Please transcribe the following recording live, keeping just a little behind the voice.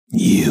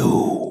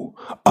You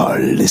are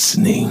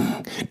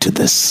listening to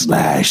the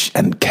Slash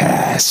and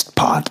Cast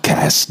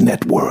Podcast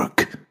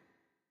Network.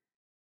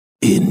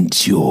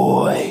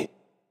 Enjoy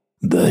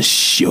the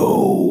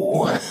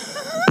show.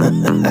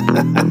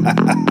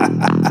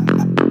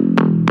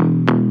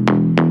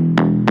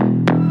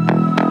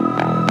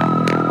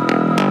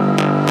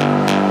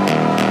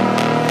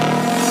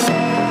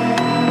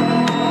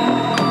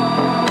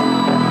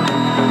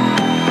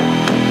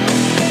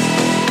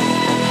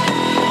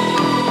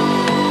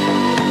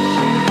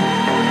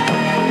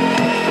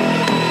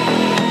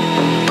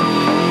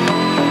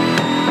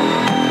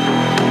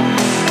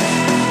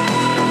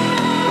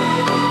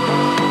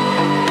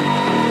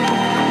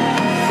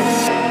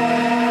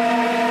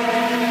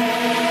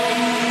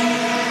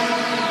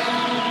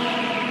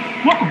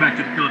 Welcome back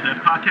to the Kill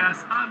Death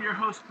Podcast. I'm your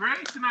host, Gray.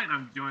 Tonight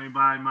I'm joined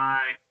by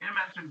my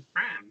imagined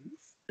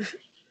friends.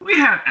 We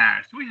have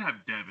Ash. We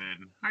have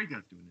Devin. How are you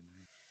guys doing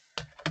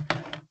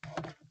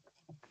tonight?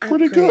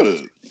 Pretty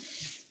good.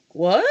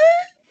 What?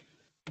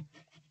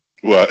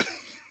 What?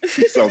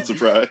 You sound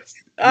surprised.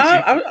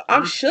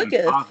 I'm shook.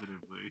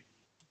 Positively.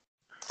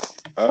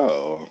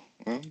 Oh.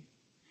 Well,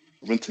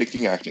 I've been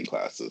taking acting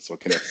classes. What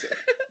can I say?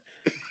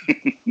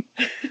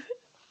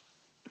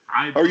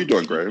 How are you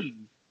doing, Gray?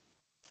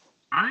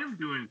 I am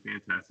doing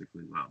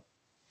fantastically well.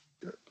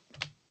 Good.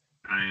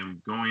 I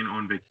am going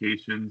on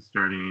vacation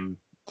starting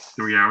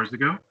 3 hours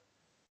ago,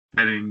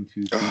 heading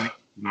to Phoenix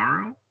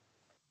tomorrow,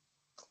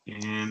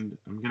 and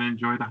I'm going to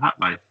enjoy the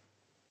hot life.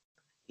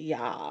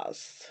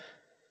 Yes.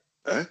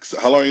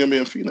 Excellent. How long are you going to be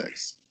in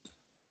Phoenix?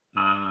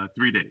 3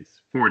 days,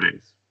 4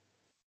 days.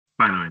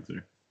 Final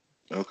answer.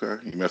 Okay.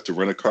 You may have to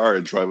rent a car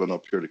and drive on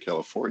up here to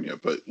California,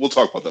 but we'll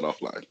talk about that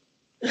offline.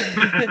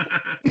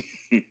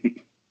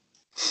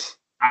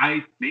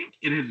 I think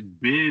it has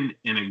been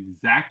an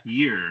exact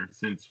year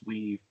since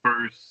we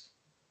first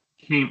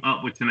came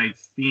up with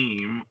tonight's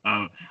theme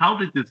of how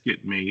did this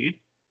get made.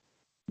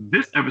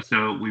 This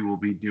episode, we will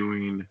be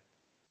doing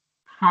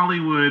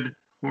Hollywood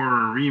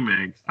horror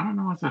remakes. I don't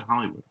know why I said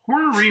Hollywood.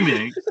 Horror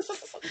remakes.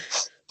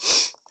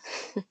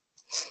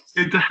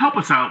 And to help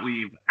us out,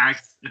 we've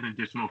asked an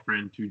additional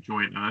friend to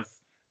join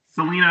us.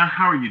 Selena,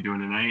 how are you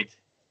doing tonight?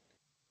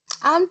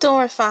 I'm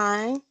doing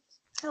fine.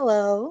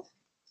 Hello.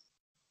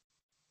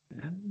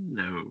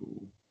 Hello.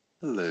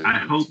 Hello. I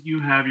hope you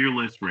have your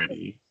list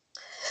ready.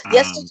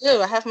 Yes, I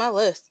do. I have my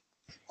list.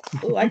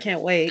 Oh, I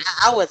can't wait.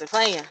 I wasn't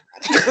playing.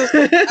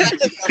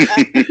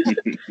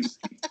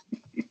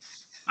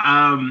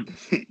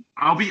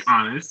 I'll be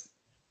honest.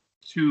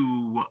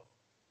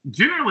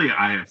 Generally,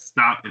 I have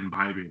stopped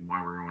imbibing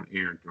while we're on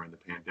air during the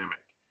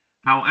pandemic.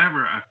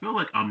 However, I feel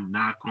like I'm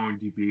not going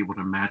to be able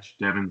to match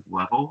Devin's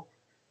level,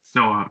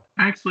 so I'm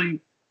actually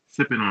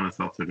sipping on a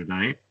seltzer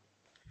tonight.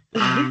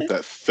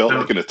 That felt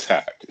like an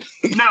attack.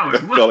 No,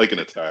 that felt like an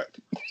attack.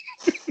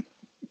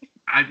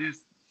 I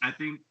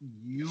think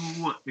you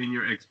and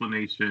your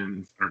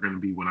explanations are going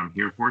to be what I'm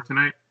here for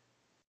tonight.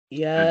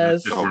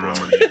 Yes. That's just where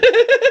I'm boy. at.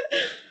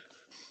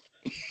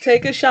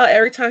 Take a shot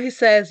every time he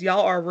says,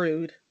 "Y'all are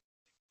rude."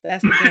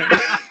 That's the thing.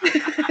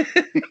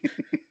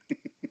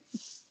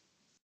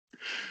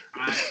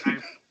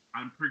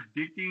 I'm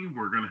predicting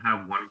we're going to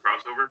have one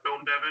crossover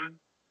film, Devin.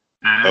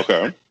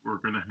 Okay. We're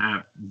going to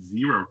have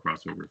 0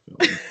 crossover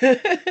films.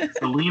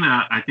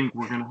 Selena, I think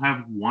we're going to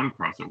have 1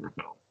 crossover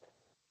film.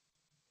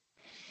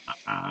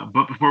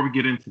 But before we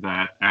get into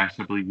that, Ash,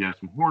 I believe you have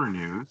some horror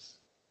news.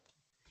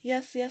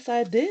 Yes,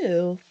 I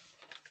do.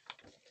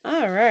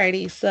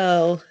 Alrighty,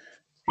 so.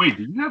 Wait,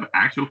 do you have an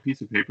actual piece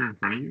of paper in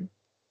front of you?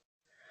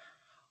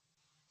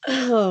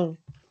 Oh,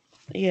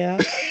 yeah.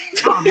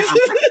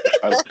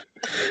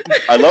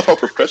 I love how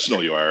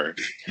professional you are.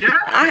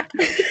 Yeah.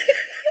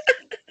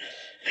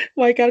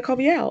 Why you gotta call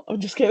me out? I'm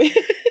just kidding.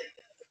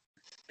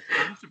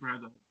 I'm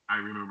surprised that I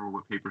remember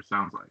what paper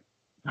sounds like.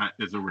 That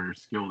is a rare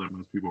skill that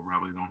most people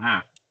probably don't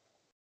have.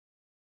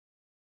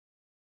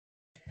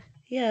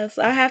 Yes,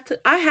 I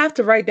have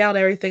to write down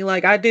everything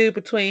like I do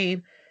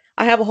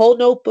I have a whole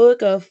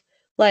notebook of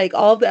like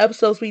all the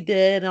episodes we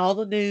did and all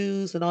the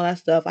news and all that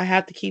stuff. I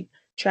have to keep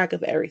track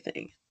of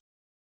everything.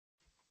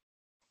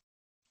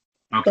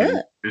 Okay,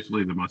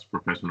 officially the most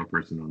professional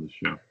person on the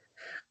show.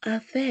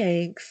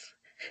 Thanks.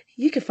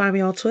 You can find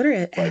me on Twitter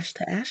at Ash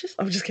to Ashes.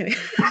 I'm just kidding.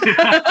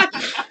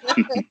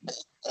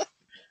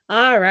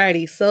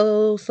 Alrighty,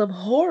 so some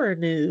horror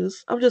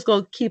news. I'm just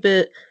gonna keep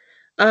it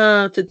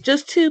to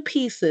just 2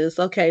 pieces.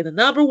 Okay, the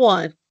number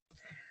 1.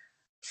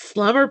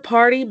 Slumber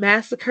Party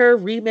Massacre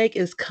remake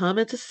is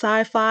coming to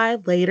Sci-Fi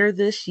later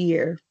this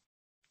year.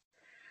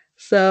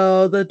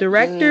 So the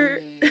director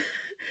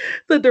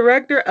the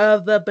director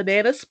of the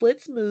Banana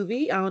Splits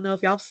movie, I don't know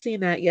if y'all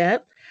seen that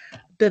yet.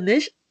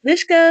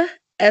 Danishka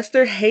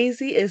Esther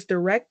Hazy is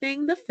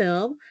directing the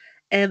film,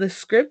 and the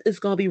script is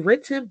going to be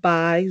written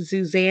by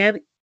Suzanne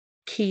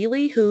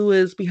Keeley, who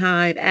is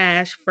behind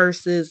Ash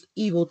versus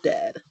Evil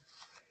Dead.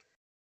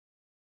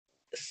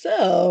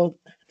 So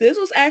this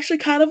was actually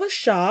kind of a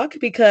shock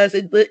because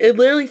it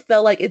literally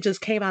felt like it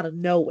just came out of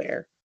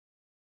nowhere.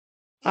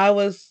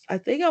 I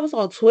think I was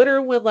on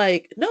Twitter when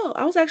no,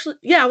 I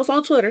was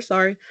on Twitter,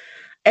 sorry.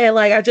 And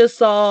I just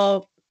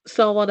saw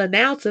someone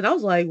announce it. I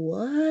was like,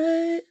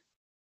 what?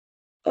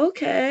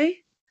 Okay.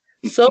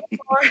 So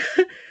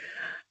far,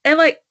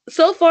 and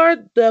so far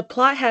the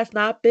plot has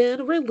not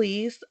been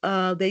released.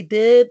 They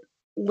did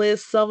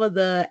list some of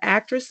the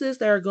actresses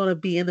that are going to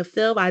be in the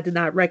film. I did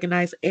not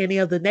recognize any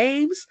of the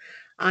names.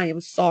 I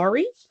am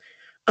sorry.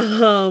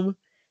 Um,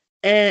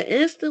 and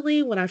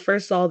instantly, when I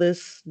first saw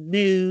this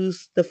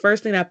news, the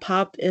first thing that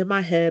popped in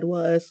my head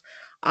was,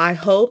 I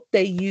hope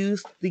they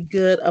use the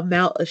good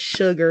amount of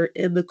sugar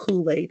in the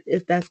Kool-Aid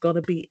if that's going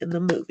to be in the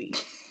movie.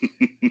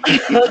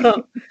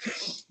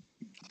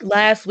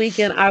 Last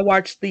weekend, I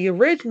watched the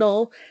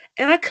original,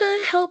 and I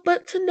couldn't help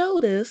but to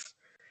notice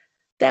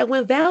that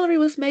when Valerie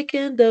was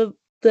making the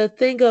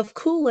thing of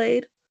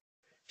Kool-Aid,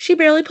 she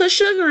barely put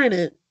sugar in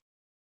it,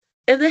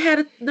 and then had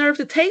a nerve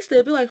to taste it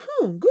and be like,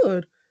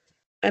 good.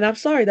 And I'm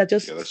sorry, that Yeah,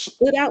 just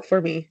stood out for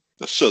me.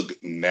 the sugar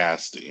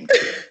nasty.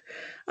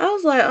 I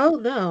was like, oh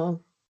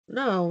no,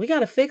 no, we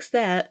gotta fix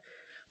that.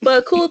 But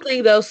a cool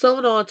thing though,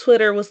 someone on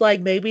Twitter was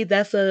like, maybe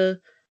that's a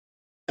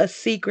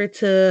secret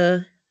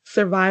to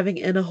surviving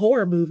in a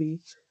horror movie.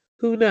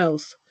 Who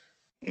knows?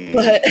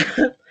 But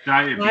like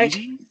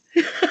Diabetes?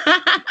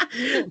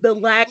 the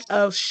lack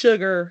of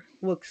sugar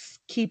will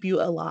keep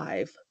you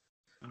alive.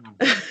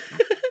 Oh,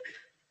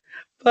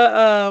 But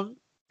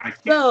I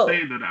can't so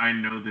say that I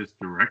know this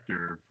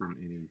director from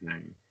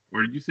anything.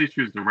 Or did you say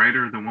she was the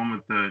writer, the one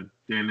with the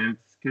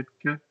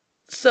Daninska?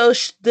 so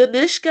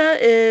Danishka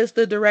is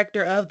the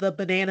director of the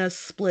Banana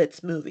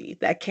Splits movie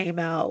that came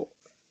out,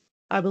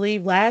 I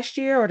believe, last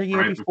year or the year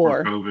Right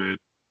before before. COVID.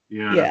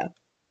 Yeah. Yeah.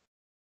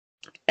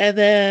 And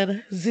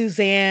then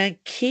Suzanne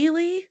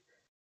Keeley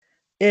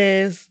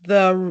is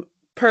the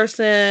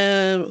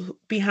person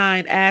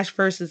behind Ash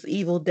versus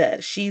Evil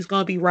Dead. She's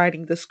going to be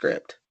writing the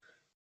script.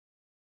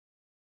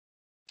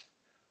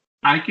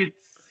 I could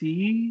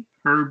see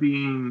her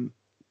being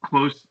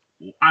close.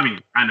 I mean,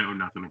 I know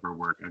nothing of her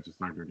work. I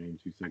just learned her name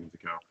 2 seconds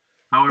ago.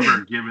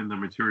 However, given the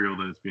material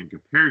that it's being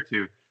compared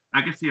to,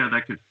 I can see how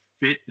that could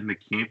fit in the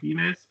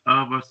campiness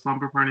of a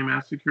Slumber Party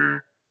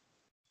Massacre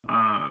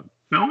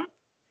film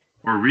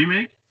or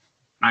remake.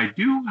 I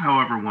do,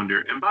 however,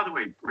 wonder, and by the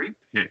way, great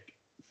pick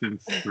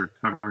since we're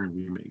covering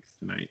remakes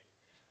tonight.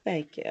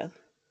 Thank you.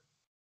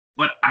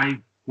 What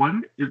I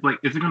wonder is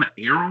it going to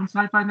air on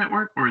Sci-Fi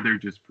Network or they're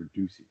just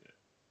producing it?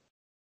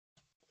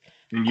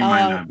 And you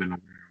might not have been aware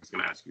I was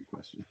going to ask you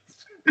questions.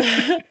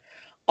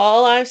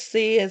 All I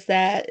see is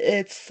that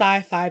it's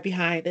sci-fi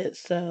behind it,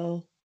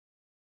 so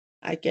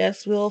I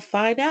guess we'll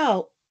find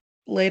out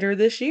later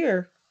this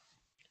year.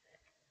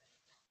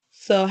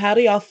 So, how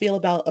do y'all feel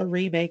about a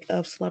remake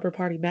of Slumber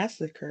Party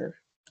Massacre?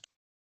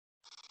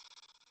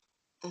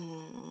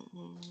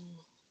 Mm.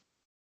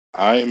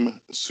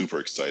 I'm super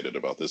excited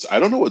about this. I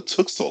don't know what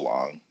took so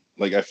long.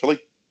 Like, I feel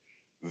like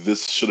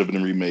this should have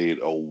been remade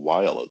a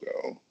while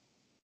ago.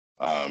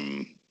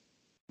 Um,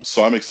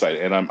 so I'm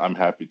excited, and I'm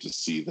happy to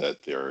see that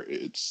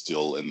it's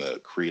still in the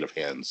creative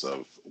hands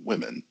of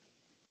women.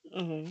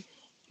 Mm-hmm.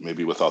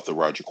 Maybe without the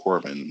Roger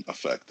Corman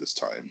effect this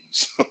time.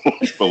 So,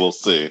 but we'll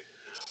see.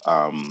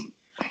 Um,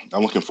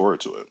 I'm looking forward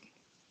to it.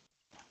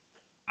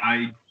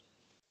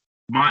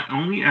 My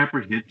only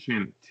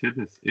apprehension to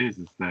this is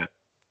that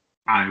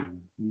I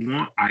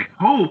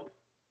hope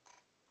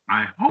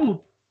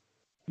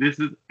this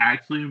is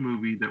actually a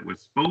movie that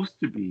was supposed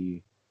to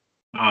be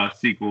a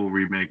sequel,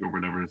 remake, or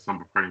whatever to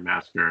Summer Party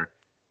Massacre,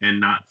 and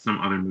not some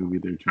other movie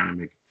they're trying to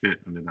make fit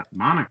under that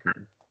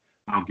moniker.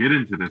 I'll get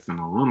into this in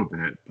a little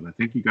bit, but I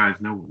think you guys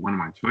know what one of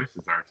my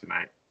choices are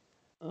tonight.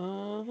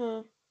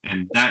 Uh-huh.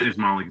 And that is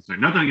my only concern.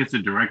 Nothing against the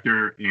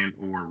director and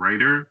or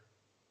writer.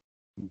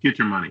 Get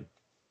your money.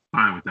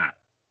 Fine with that.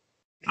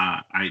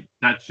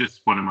 That's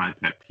just one of my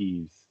pet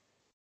peeves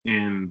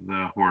in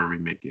the horror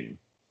remake game.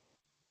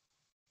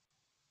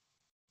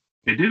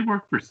 It did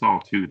work for Saw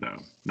 2,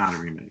 though, not a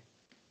remake.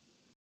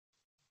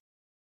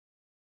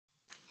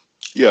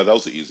 Yeah, that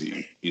was an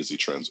easy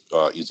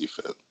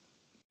fit.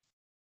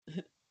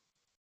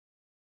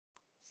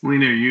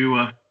 Selena, are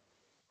you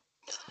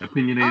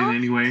opinionated in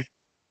any way?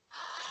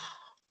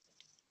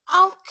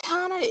 I'm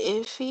kind of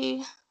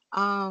iffy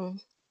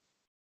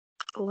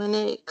when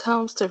it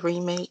comes to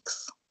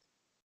remakes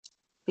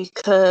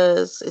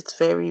because it's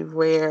very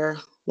rare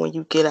when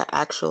you get an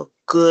actual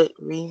good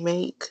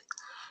remake.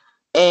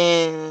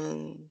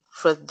 And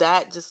for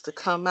that just to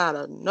come out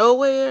of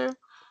nowhere,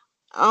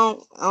 I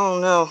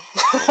don't know.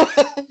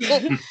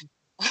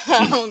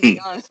 I'm gonna be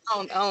honest.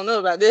 I don't know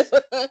about this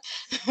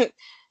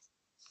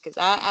because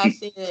I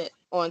seen it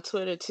on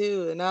Twitter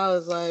too, and I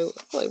was like,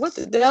 what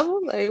the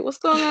devil? Like, what's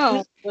going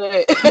on?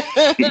 But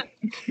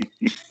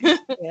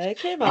Yeah, it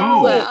came out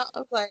Oh, quick. I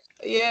was like,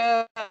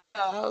 yeah.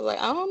 I was like,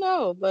 I don't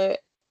know, but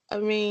I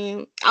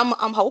mean,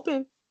 I'm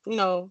hoping,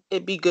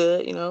 it'd be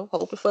good,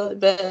 hoping for the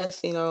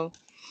best,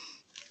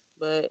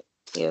 But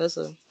yeah,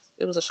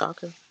 it was a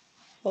shocker.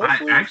 I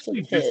Hopefully it's a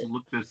actually just hit.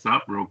 looked this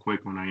up real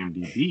quick on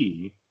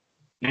IMDb,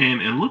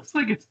 and it looks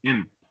like it's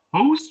in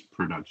post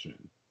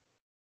production.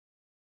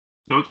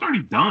 So it's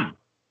already done.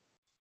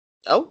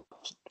 Oh.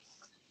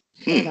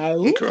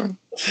 Hello? Okay.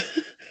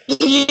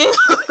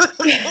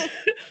 Yeah.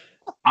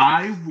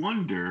 I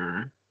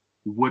wonder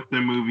what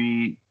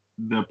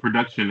the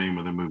production name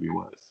of the movie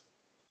was.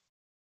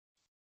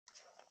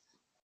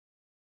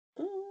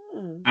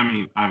 Mm. I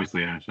mean,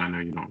 obviously, Ash, I know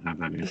you don't have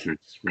that answer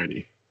just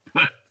ready,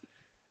 but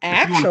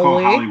if you want to call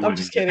Actually, I'm Hollywood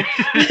just and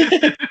get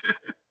kidding.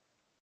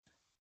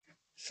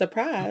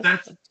 Surprise.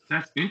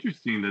 that's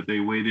interesting that they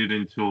waited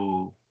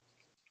until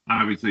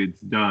obviously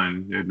it's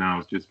done and now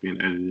it's just being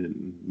edited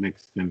and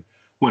mixed and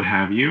what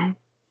have you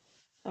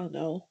Oh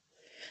no.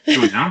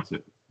 to announce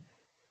it.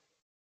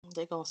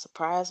 They're gonna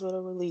surprise with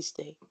a release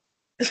date.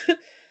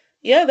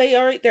 Yeah,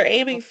 they're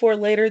aiming for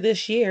later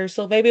this year,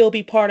 so maybe it'll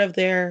be part of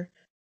their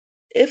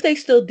if they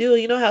still do,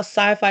 you know how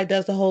sci-fi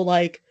does the whole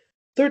like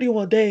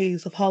 31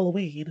 days of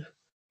Halloween.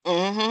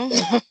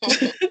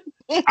 Mm-hmm.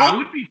 I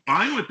would be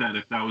fine with that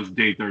if that was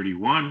day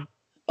 31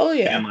 Oh and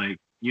yeah. like,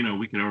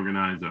 we can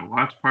organize a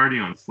watch party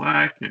on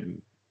Slack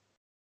and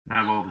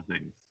have all the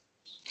things.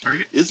 Or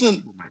Isn't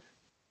people might.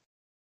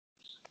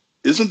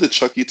 isn't the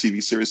Chucky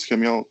TV series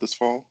coming out this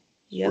fall,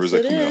 or is Yes that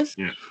it coming out? is.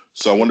 Yeah.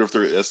 So I wonder if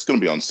that's going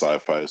to be on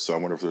Sci-Fi. So I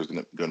wonder if there's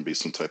going to be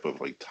some type of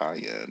like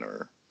tie-in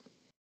or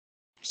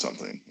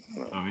something. I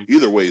don't know. Oh,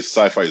 Either way,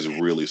 Sci-Fi is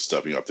really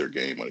stepping up their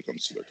game when it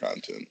comes to their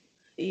content.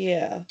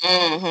 Yeah.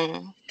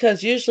 Mm-hmm.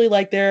 Because usually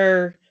like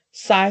their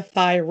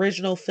sci-fi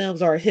original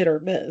films are hit or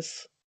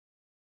miss.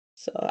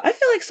 So I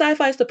feel like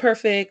sci-fi is the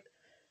perfect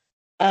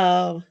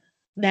um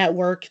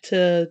network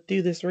to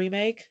do this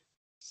remake.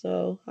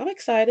 So I'm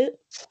excited.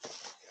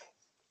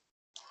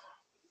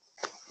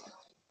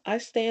 I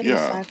stand with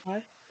Yeah,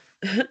 sci-fi.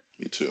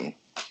 me too.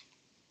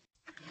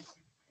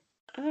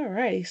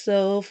 Alrighty,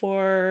 so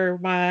for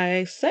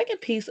my second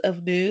piece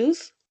of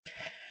news,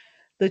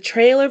 the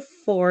trailer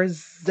for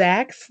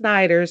Zack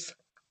Snyder's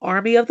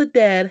Army of the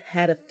Dead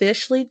had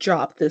officially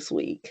dropped this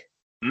week.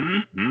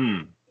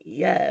 Mm-hmm.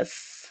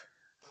 Yes.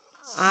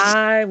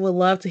 I would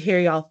love to hear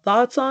y'all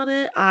thoughts on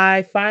it.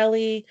 I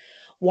finally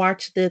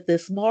watched it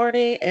this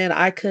morning and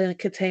I couldn't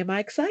contain my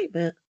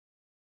excitement.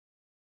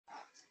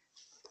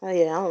 Oh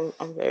yeah,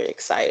 I'm very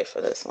excited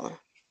for this one.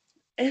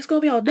 And it's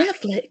gonna be on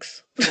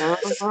Netflix.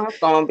 It's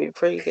gonna be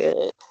pretty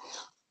good.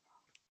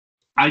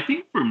 I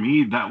think for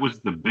me that was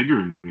the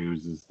bigger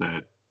news is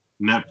that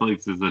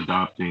Netflix is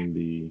adopting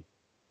the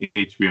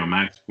HBO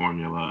Max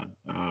formula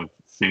of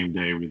same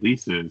day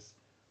releases.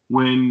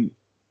 When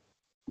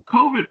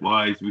COVID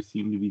wise, we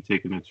seem to be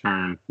taking a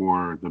turn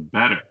for the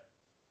better.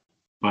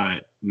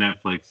 But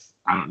Netflix,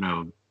 I don't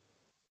know.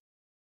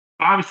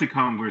 Obviously,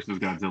 Kong versus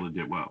Godzilla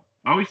did well.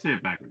 I always say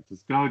it backwards.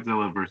 It's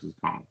Godzilla versus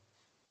Kong.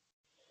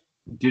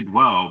 Did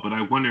well, but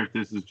I wonder if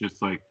this is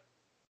just like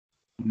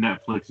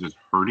Netflix is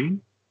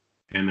hurting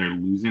and they're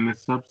losing the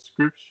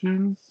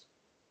subscriptions.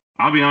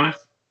 I'll be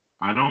honest,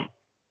 I don't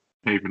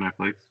pay for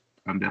Netflix.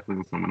 I'm definitely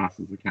on someone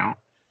else's account.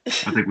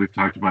 I think we've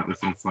talked about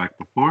this on Slack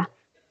before.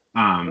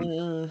 Um,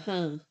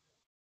 Uh-huh.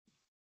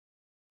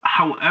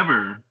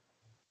 However,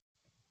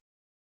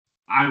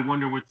 I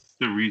wonder what's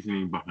the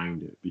reasoning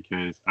behind it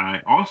because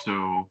I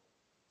also,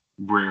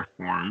 rare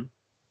form,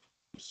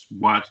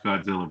 watched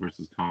Godzilla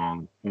versus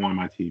Kong on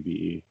my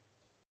TV.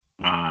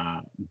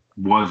 Uh,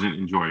 wasn't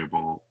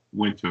enjoyable.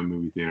 Went to a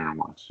movie theater and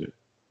watched it.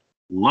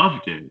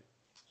 Loved it,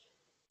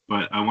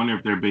 but I wonder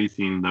if they're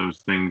basing those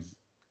things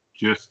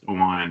just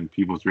on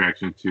people's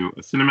reaction to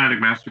a cinematic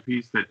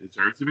masterpiece that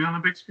deserves to be on the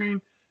big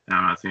screen. And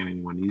I'm not saying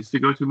anyone needs to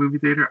go to a movie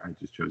theater. I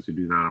just chose to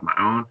do that on my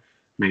own.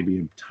 Maybe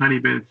a tiny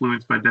bit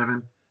influenced by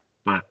Devin,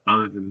 but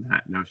other than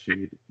that, no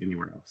shade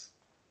anywhere else.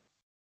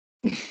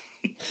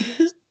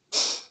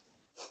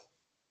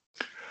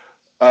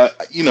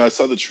 I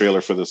saw the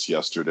trailer for this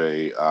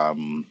yesterday.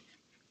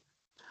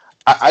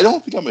 I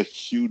don't think I'm a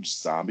huge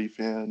zombie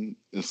fan,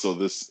 and so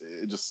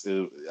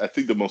I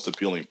think the most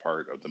appealing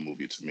part of the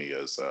movie to me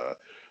is,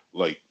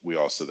 like we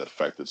all said, that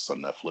fact that it's on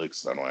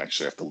Netflix. I don't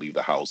actually have to leave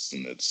the house,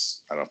 and I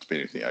don't have to pay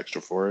anything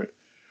extra for it.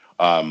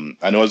 I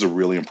know it's a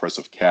really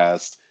impressive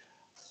cast.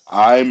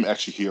 I'm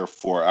actually here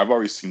for. I've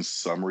already seen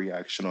some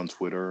reaction on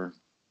Twitter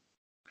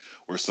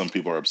where some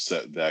people are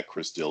upset that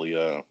Chris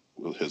D'Elia,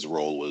 his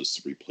role was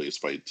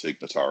replaced by Tig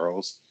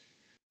Notaro's.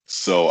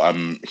 So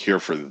I'm here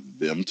for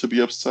them to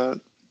be upset.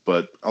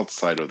 But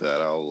outside of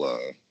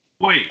that,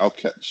 Wait, I'll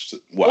catch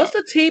What's what.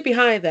 the T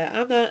behind that?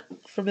 I'm not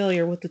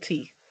familiar with the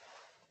T.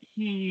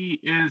 he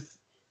is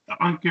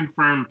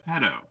unconfirmed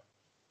pedo.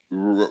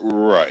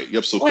 Right.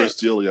 Yep. So Wait. Chris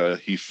D'Elia,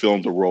 he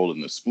filmed a role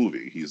in this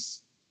movie.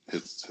 His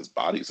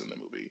body's in the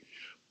movie.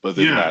 But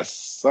then Yeah.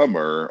 last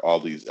summer, all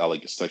these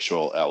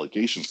sexual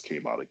allegations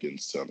came out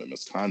against him and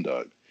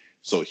misconduct.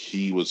 So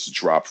he was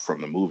dropped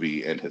from the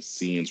movie, and his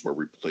scenes were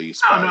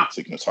replaced No, by no,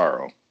 Tig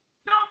Notaro.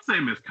 don't say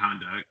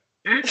misconduct.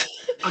 It's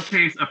a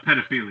case of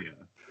pedophilia.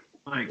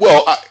 Like,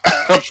 Well,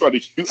 I'm trying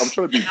to be I'm not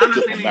saying he's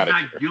diplomatic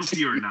not here.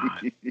 guilty or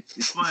not,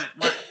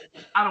 but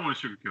I don't want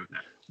to sugarcoat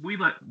that. We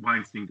let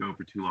Weinstein go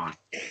for too long.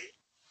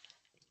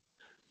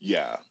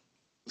 Yeah.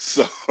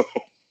 So,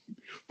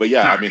 but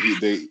yeah, I Sorry.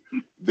 mean,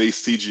 they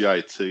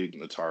CGI Tig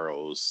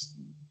Notaro's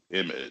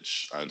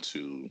image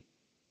onto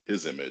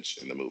his image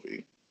in the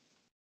movie.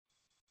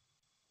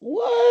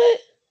 What?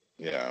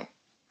 Yeah.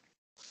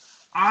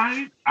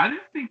 I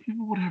didn't think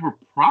people would have a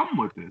problem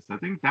with this. I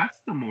think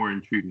that's the more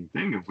intriguing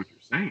thing of what you're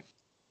saying.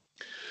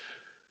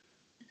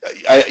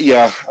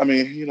 Yeah, I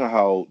mean, you know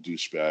how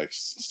douchebags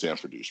stand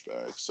for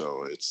douchebags,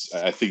 so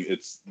I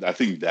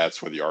think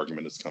that's where the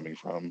argument is coming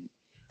from.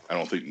 I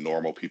don't think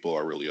normal people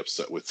are really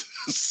upset with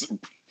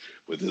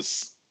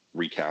this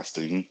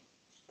recasting.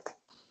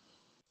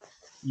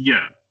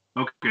 Yeah.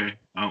 Okay.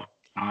 I'll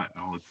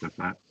accept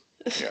that.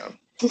 Yeah.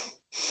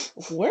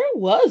 Where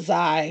was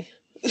I?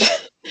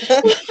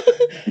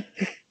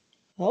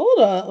 Hold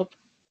up.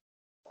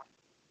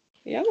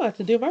 Yeah, I'm gonna have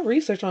to do my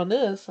research on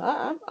this.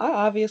 I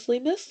obviously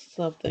missed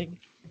something.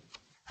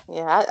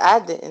 Yeah, I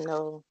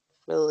didn't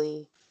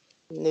really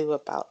knew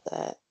about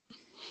that.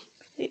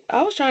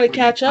 I was trying to What do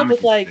you catch tell up me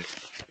with today?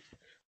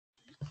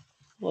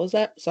 what was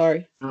that?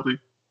 Sorry. Really?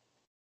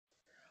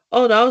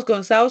 Oh no, I was going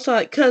to say I was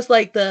trying because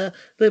like the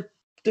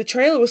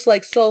trailer was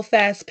like so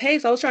fast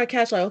paced. I was trying to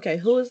catch like, okay,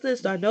 who is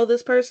this? Do I know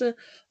this person?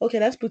 Okay,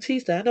 that's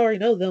Bautista. I already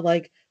know them.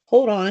 Like,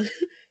 hold on,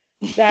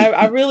 that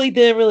I really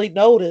didn't really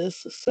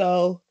notice.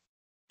 So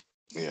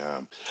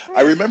Yeah,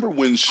 I remember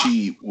when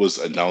she was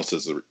announced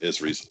as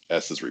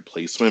his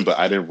replacement, but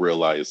I didn't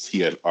realize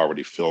he had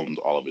already filmed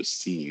all of his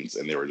scenes,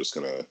 and they were just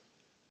gonna,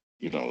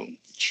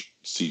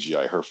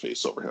 CGI her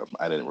face over him.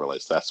 I didn't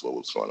realize that's what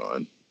was going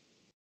on.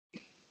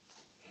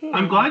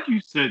 I'm glad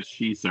you said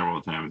she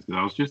several times because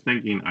I was just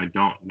thinking I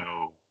don't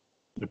know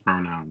the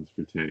pronouns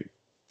for Tig.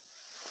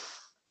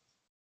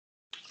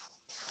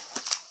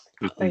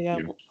 So Oh thank yeah,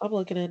 you. I'm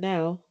looking at it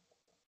now.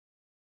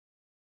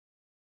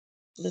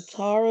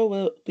 Natara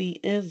will be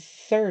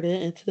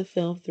inserted into the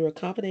film through a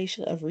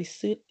combination of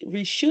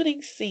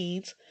reshooting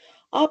scenes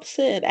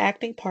opposite an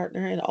acting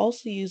partner and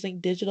also using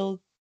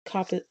digital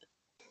copy.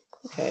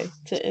 Okay,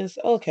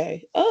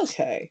 okay.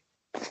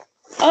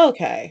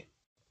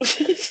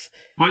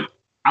 But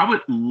I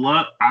would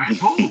love. I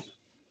hope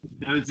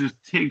that it's just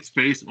Tig's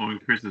face on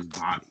Chris's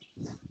body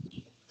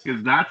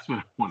because that's what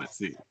I want to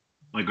see.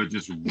 Like a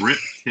just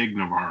ripped Tig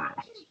Navarro.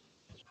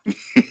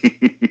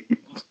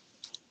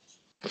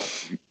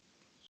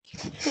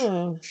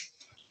 Huh.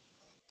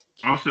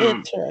 Also,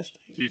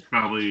 Interesting. she's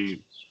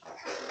probably,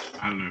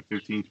 I don't know,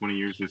 15, 20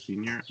 years his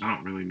senior. I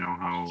don't really know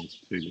how old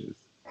Tig is.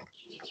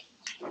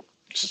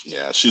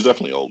 Yeah, she's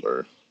definitely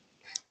older.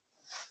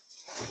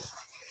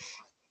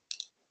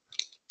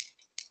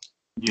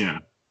 Yeah,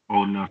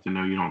 old enough to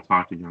know you don't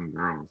talk to young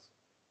girls.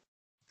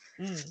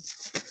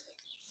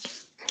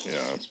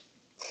 Yeah.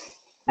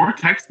 Or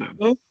text them.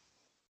 Mm.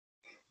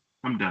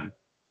 I'm done.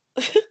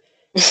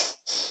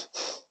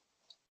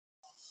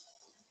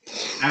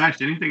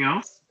 Ash, anything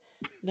else?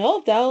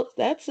 No,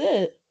 that's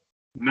it.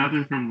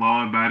 Nothing from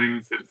law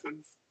abiding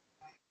citizens?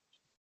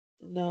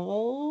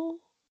 No.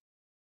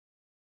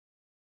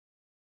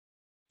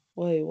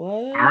 Wait,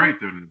 All what? right,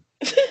 then.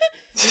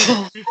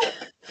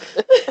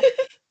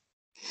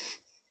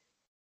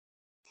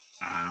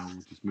 I'll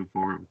just move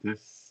forward with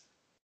this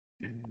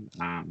and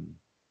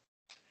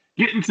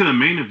get into the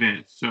main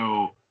event.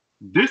 So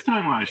this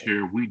time last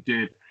year, we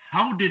did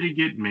How Did It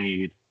Get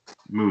Made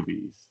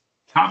movies.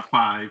 Top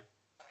 5.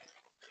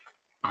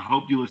 I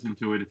hope you listened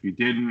to it. If you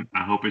didn't,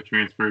 I hope it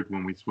transferred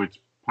when we switched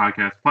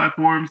podcast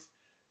platforms.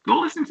 Go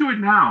listen to it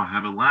now.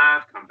 Have a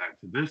laugh. Come back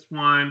to this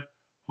one.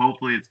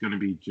 Hopefully, it's going to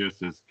be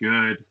just as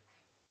good.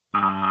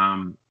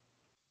 Um,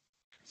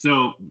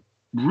 so,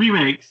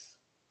 remakes,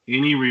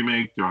 any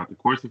remake throughout the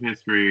course of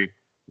history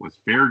was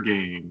fair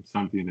game,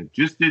 something that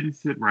just didn't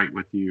sit right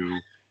with you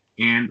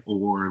and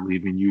or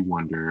leaving you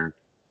wonder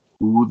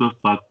who the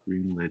fuck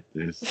greenlit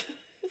this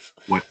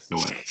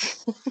whatsoever.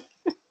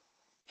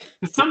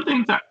 Some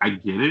things I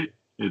get it.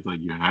 It's like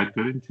you had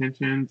good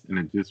intentions and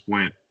it just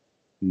went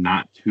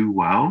not too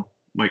well.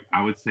 Like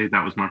I would say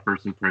that was my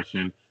first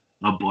impression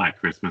of Black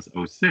Christmas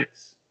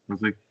 '06. I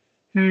was like,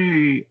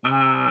 hey,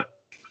 the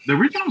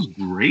original's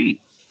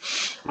great,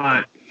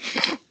 but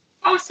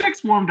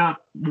 '06 warmed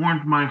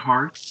my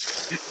heart.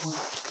 It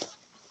warmed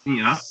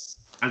me up.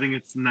 I think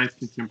it's a nice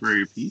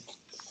contemporary piece.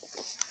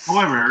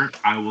 However,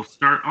 I will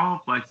start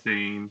off by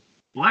saying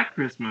Black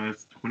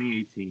Christmas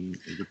 2018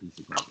 is a piece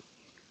of garbage.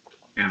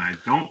 And I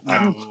don't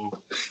I'm know.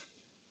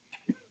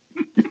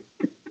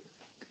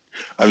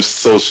 I'm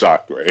so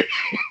shocked, Ray.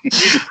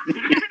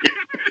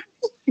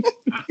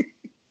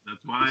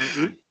 That's why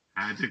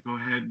I had to go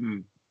ahead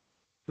and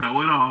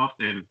throw it off.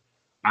 And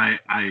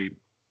I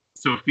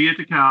Sophia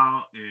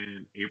Takal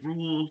and April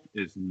Wolf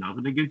is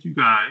nothing against you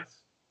guys.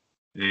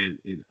 And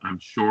I'm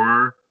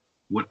sure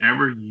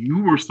whatever you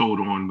were sold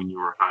on when you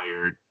were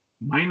hired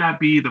might not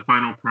be the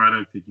final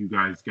product that you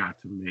guys got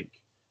to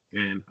make.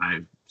 And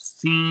I've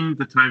seen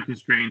the time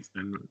constraints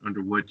and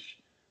under which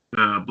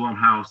the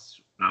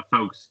Blumhouse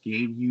folks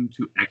gave you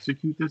to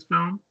execute this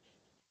film,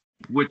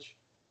 which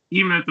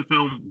even if the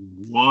film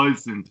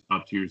wasn't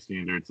up to your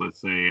standards, let's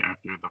say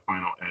after the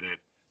final edit,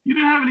 you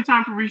didn't have any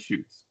time for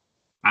reshoots.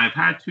 I've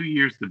had 2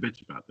 years to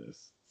bitch about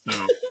this.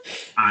 So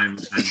I'm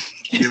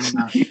giving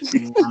that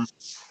warm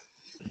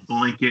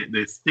blanket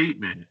this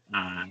statement.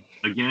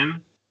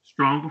 Again,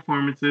 strong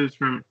performances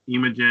from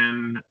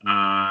Imogen.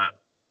 I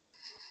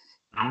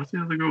want to say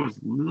the other girl was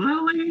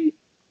Lily.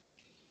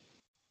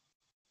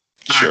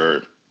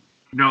 Sure.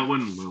 No, it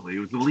wasn't Lily. It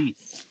was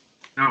Elise.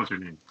 That was her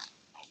name.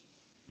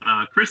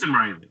 Chris and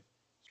Riley.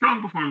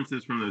 Strong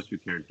performances from those two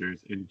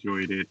characters.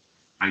 Enjoyed it.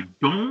 I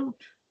don't,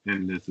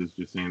 and this is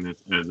just saying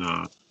this as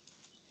a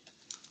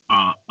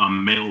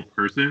male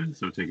person,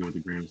 so take it with a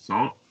grain of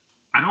salt.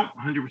 I don't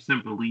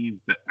 100% believe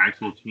that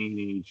actual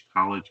teenage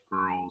college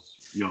girls,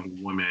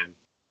 young women,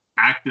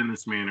 act in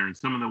this manner in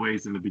some of the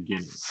ways in the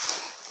beginning.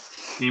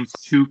 Seems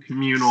too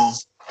communal.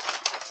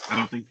 I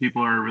don't think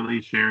people are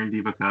really sharing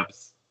diva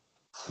cups,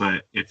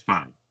 but it's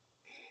fine.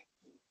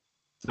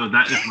 So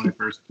that is my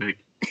first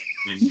pick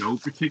in no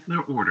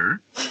particular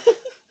order.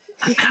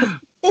 I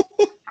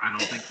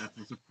don't think that's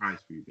a surprise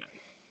for you guys.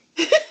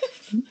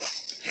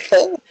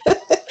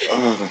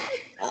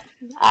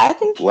 I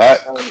think Black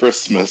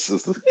Christmas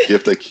is the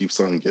gift that keeps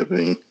on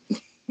giving.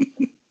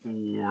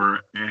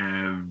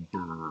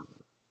 Forever.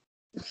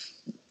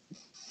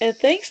 And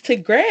thanks to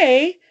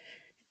Gray,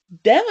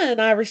 Devin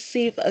and I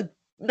received a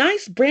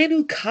nice brand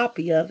new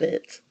copy of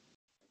it.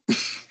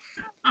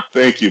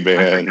 Thank you,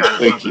 man.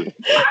 Thank you.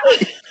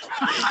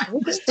 I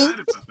forgot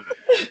about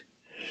that.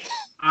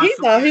 He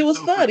thought he was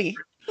funny.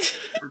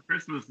 For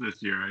Christmas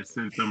this year, I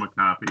sent them a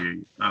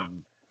copy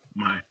of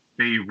my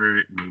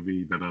favorite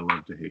movie that I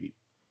love to hate.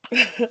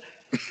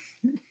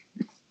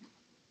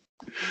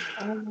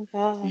 Oh my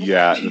god.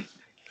 Yeah.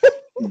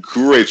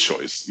 Great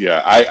choice.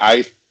 Yeah,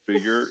 I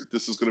figure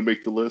this is going to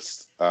make the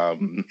list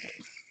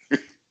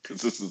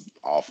because this is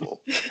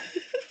awful.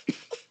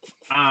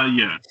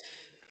 Yeah.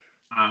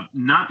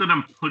 Not that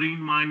I'm putting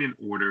mine in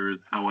order.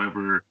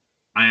 However,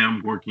 I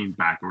am working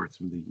backwards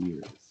from the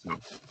years. So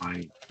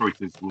my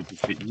choices will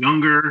just get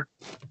younger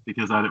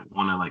because I don't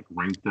want to like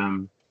rank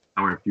them.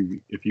 However,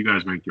 if you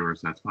guys rank yours,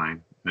 that's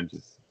fine. I'm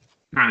just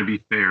trying to be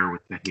fair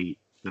with the hate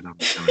that I'm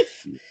going to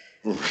see.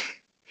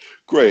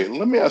 Great.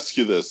 Let me ask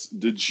you this: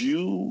 Did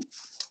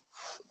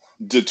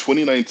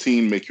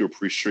 2019 make you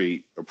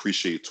appreciate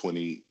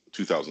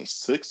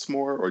 2006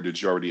 more, or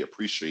did you already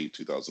appreciate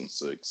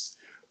 2006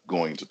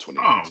 going to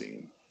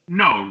 2019?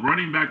 No,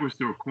 running backwards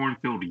through a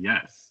cornfield,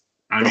 yes.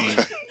 I mean,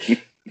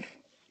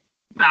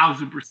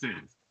 1,000%.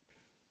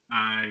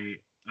 I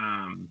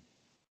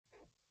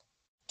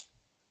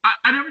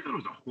never thought it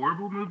was a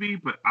horrible movie,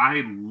 but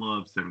I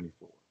love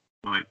 74.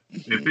 Like,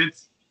 if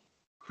it's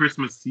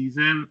Christmas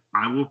season,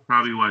 I will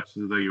probably watch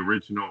the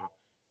original.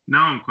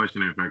 Now I'm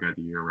questioning if I got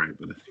the year right,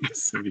 but I think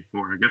it's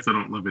 74. I guess I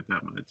don't love it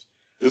that much.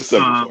 It's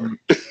 74.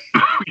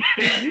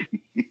 Okay.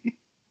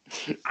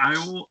 I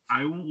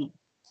will.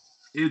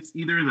 It's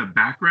either in the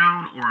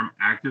background or I'm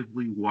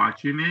actively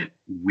watching it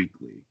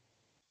weekly.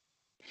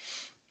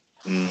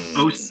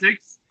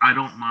 06, I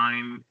don't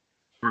mind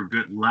for a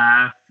good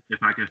laugh.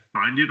 If I could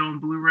find it on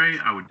Blu-ray,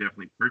 I would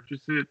definitely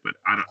purchase it. But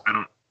I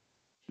don't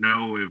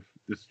know if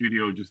the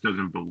studio just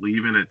doesn't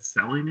believe in it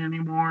selling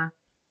anymore.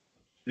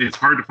 It's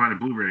hard to find a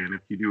Blu-ray, and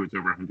if you do, it's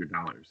over $100.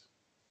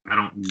 I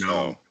don't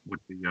know what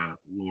the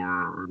lore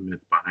or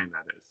myth behind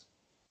that is.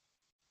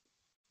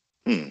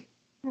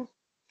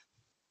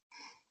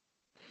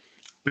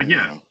 But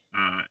yeah,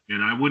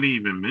 and I wouldn't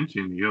even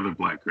mention the other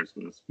Black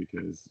Christmas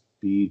because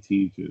BET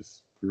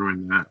just threw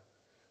in that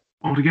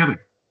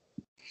altogether.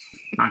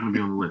 Not going to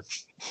be on the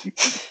list.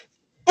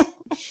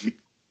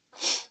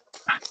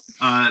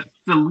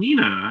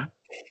 Selena,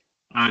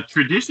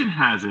 tradition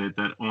has it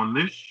that on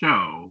this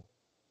show,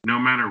 no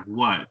matter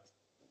what,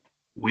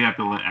 we have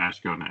to let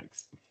Ash go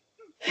next.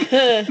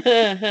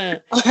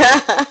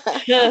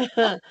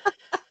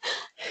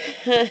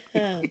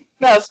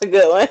 That's a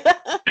good one.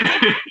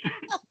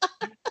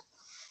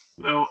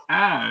 So,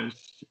 Ash,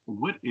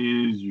 what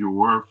is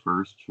your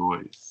first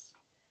choice?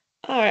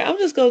 All right, I'm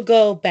just going to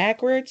go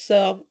backwards.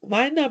 So,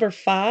 my number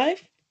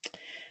 5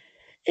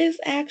 is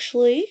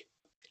actually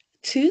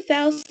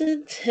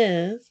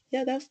 2010's.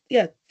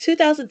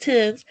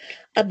 2010's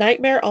A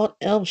Nightmare on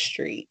Elm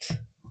Street.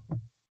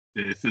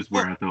 This is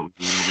where I thought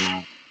we would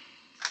overlap.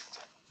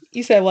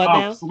 You said what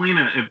now?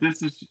 Selena, if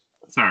this is...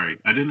 Sorry,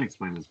 I didn't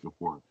explain this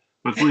before.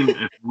 But Selena,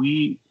 if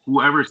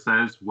whoever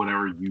says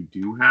whatever you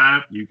do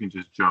have, you can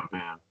just jump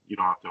in. You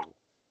don't have to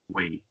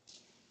wait.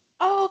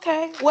 Oh,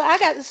 okay. Well, I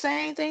got the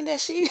same thing that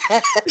she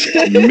had.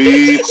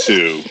 Me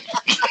too.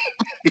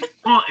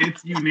 Well,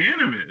 it's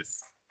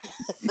unanimous.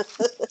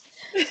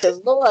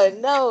 Because Lord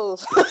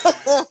knows.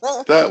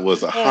 That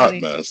was a hot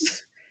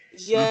mess.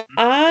 Yeah.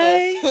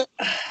 I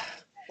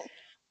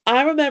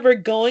remember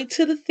going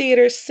to the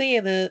theater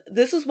seeing it.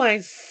 This was my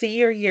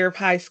senior year of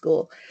high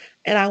school.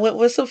 And I went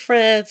with some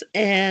friends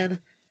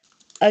and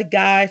a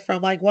guy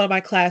from like one of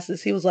my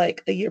classes. He was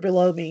like a year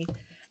below me.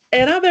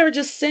 And I remember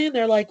just sitting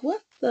there like,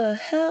 what the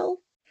hell?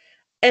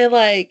 And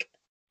like,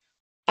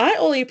 I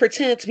only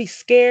pretended to be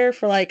scared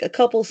for like a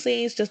couple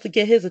scenes just to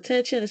get his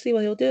attention and see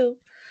what he'll do.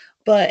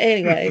 But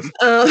anyways,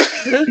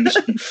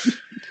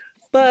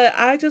 but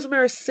I just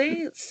remember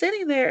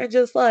sitting there and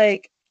just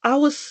like, I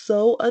was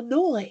so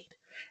annoyed.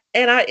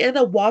 and I ended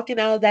up walking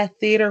out of that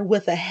theater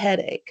with a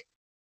headache.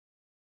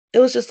 It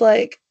was just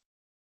like,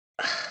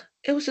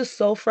 it was just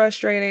so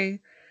frustrating,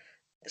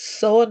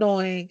 so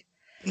annoying,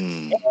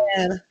 Mm.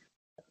 and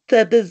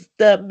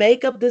the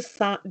makeup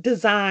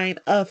design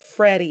of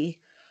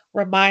Freddy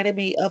reminded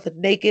me of a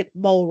naked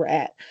mole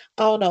rat.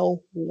 I don't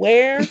know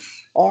where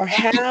or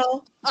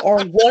how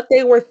or what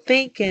they were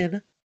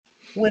thinking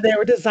when they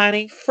were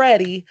designing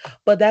Freddy,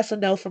 but that's a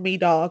no for me,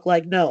 dog.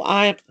 Like, no,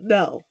 I'm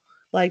no.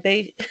 Like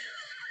they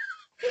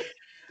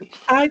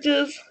I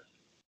just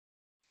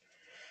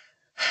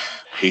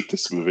Hate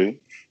this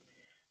movie.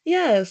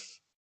 yes.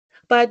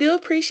 But I do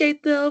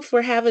appreciate them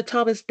for having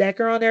Thomas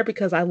Decker on there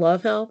because I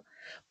love him.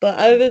 But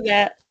other than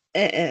that,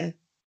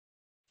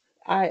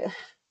 I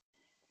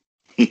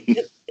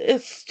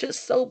it's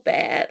just so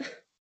bad.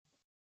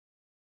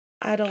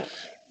 I don't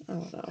I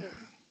don't know.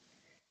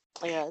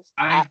 Yes.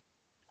 I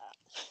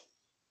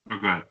oh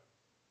god.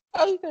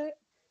 Okay.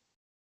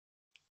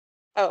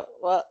 Oh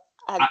well,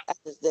 I, I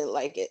just didn't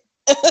like it.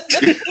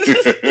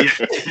 yeah.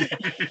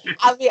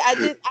 I mean,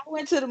 I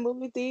went to the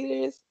movie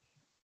theaters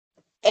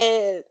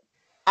and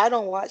I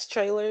don't watch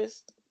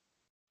trailers,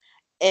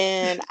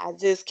 and I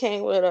just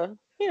came with a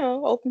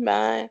open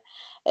mind,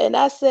 and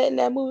I sat in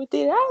that movie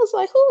theater. I was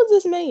like, who is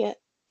this man?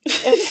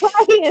 And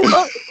Brian,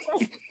 like,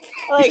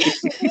 like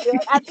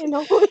I didn't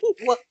know who he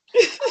was.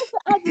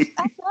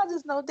 I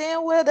just know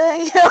damn well that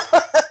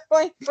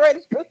ain't Freddy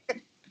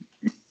Krueger.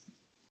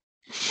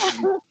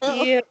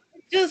 Yeah,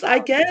 just I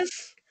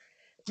guess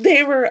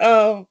they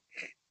were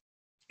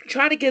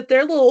trying to get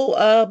their little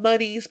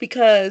monies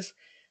because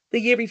the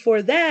year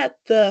before that,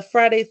 the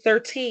Friday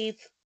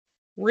 13th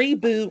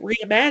reboot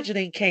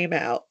reimagining came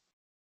out.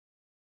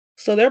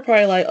 So they're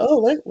probably like,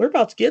 "Oh, we're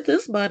about to get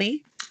this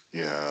money."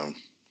 Yeah.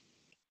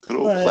 Good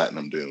old But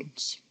Platinum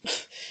Dunes.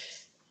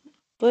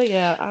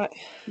 yeah,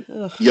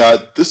 ugh. Yeah,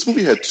 this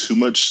movie had too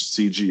much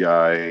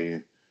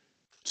CGI,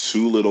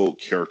 too little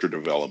character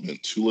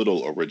development, too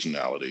little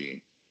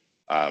originality.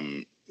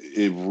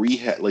 It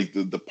like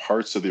the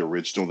parts of the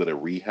original that it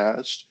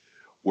rehashed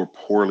were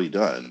poorly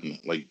done.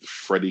 Like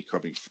Freddy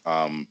coming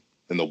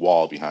in the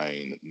wall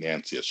behind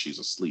Nancy as she's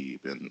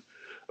asleep, and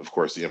of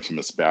course the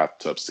infamous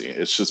bathtub scene.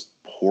 It's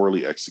just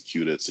poorly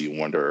executed. So you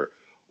wonder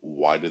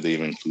why did they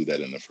even include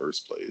that in the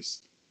first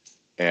place?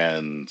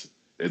 And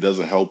it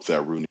doesn't help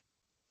that Rooney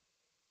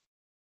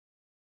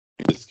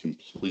is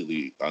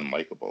completely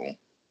unlikable.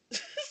 I'm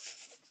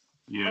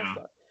Yeah.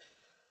 sorry.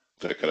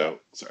 Did I cut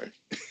out? Sorry.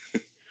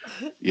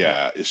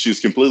 Yeah. Yeah, she's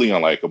completely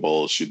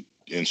unlikable. She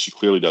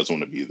clearly doesn't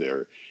want to be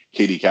there.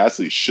 Katie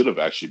Cassidy should have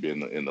actually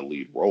been in the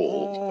lead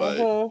role, but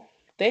Mhm.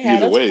 They had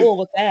either us way, fooled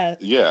with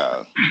that.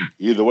 yeah,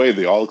 either way,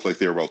 they all look like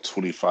they were about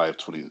 25,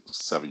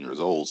 27 years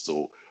old.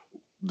 So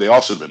they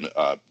all should have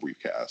been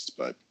recast,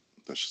 but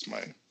that's just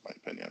my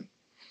opinion.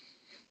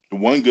 The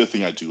one good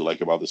thing I do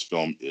like about this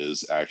film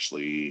is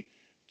actually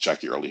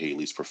Jackie Earle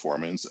Haley's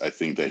performance. I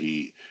think that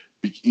he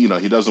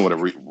doesn't want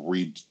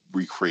to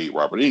recreate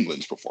Robert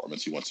Englund's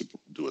performance. He wants to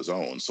do his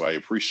own. So I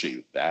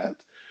appreciate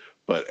that,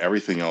 but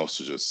everything else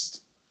is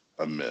just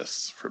a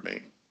miss for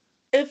me.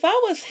 If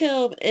I was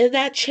him in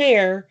that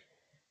chair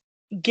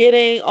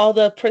getting all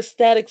the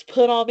prosthetics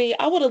put on me,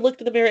 I would have looked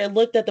in the mirror and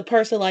looked at the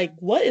person like,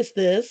 "What is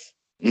this?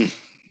 And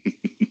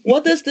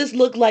What does this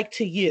look like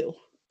to you?"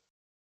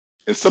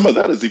 some of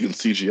that is even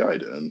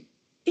CGI'd in.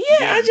 Yeah,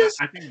 Yeah, I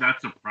just I think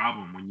that's a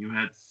problem when you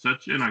had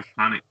such an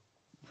iconic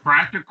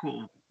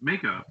practical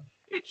makeup.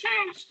 It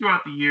changed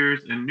throughout the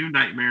years, and New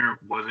Nightmare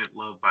wasn't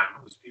loved by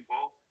most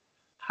people.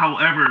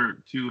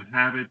 However, to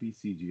have it be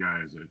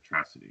CGI is an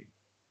atrocity.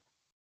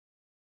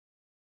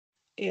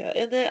 yeah,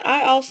 and then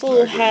I I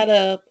also agree. had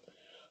a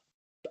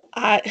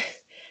I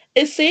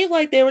it seemed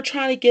like they were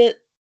trying to get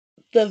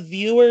the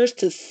viewers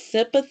to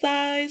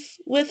sympathize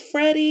with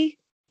Freddie.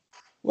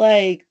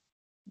 Like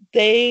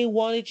they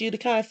wanted you to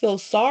kind of feel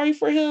sorry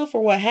for him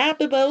for what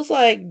happened, but it was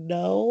like,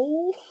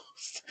 no.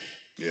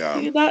 Yeah.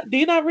 Do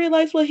you not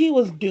realize what he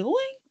was doing?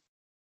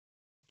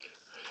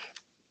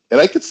 And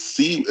I could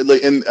see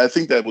like, and I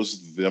think that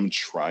was them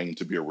trying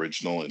to be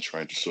original and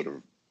trying to sort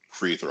of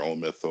create their own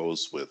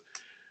mythos with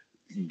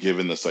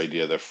given this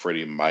idea that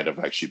Freddie might have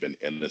actually been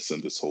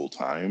innocent this whole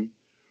time.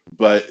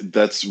 But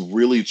that's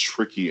really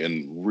tricky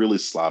and really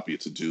sloppy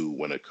to do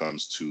when it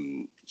comes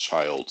to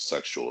child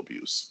sexual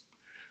abuse.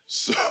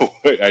 So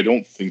I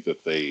don't think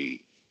that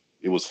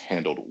it was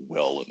handled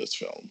well in this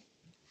film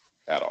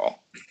at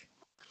all.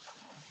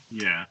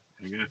 Yeah,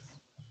 I guess.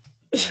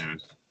 Yeah,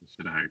 we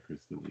should have hired Chris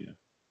D'Elia.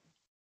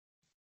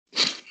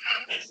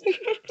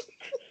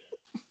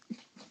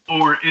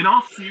 Or, in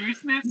all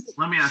seriousness,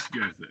 let me ask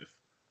you guys this: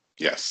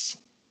 Yes.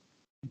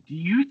 do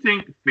you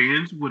think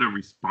fans would have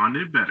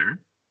responded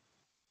better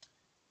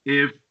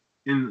if,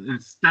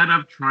 instead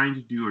of trying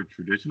to do a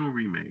traditional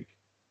remake,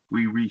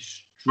 we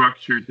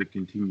restructured the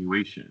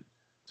continuation?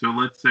 So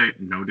let's say,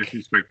 no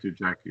disrespect to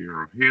Jackie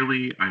Earle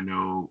Haley, I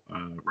know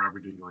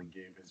Robert Englund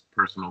gave his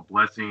personal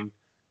blessing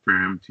for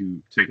him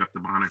to take up the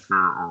moniker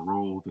or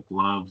role, the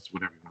gloves,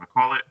 whatever you want to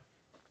call it.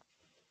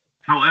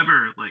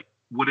 However, like,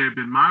 would it have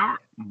been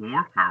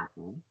more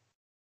powerful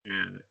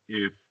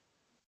if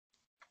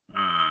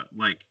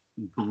like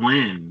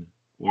Glenn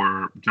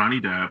or Johnny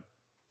Depp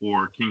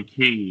or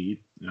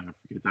Kincaid, I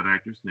forget that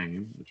actor's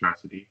name,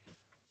 Atrocity,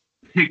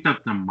 picked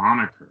up the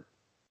moniker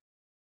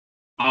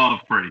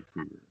of Freddy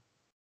Krueger.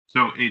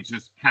 So it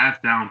just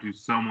passed down to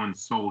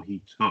someone's soul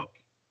he took.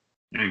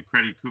 And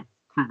Freddy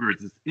Krueger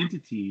is this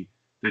entity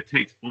that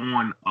takes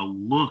on a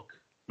look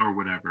or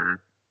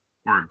whatever,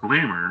 or a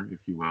glamour, if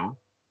you will,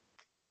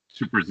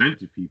 to present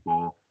to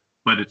people,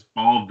 but it's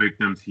all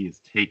victims he has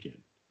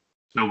taken.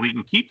 So we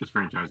can keep this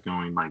franchise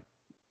going like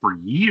for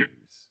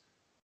years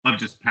of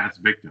just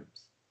past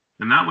victims.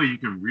 And that way you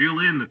can reel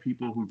in the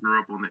people who grew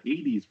up on the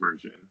 80s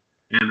version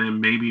and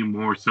then maybe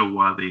more so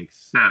while they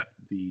accept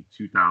the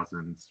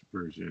 2000s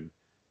version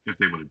if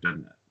they would have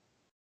done that.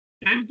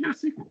 And get a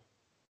sequel.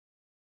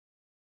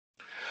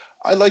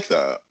 I like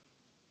that.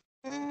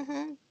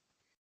 Mm-hmm.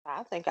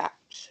 I think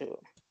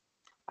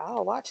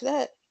I'll watch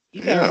that.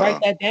 You better write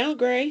Yeah. that down,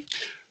 Gray.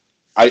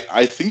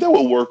 I think that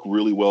will work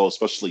really well,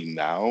 especially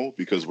now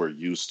because we're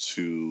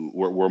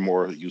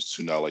more used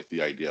to now like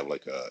the idea of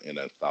like an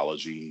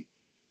anthology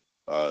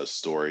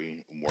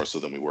story more so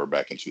than we were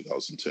back in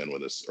 2010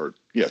 when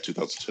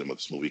 2010 when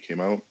this movie came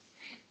out.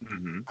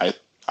 Mm-hmm.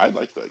 I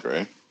like that,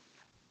 Gray.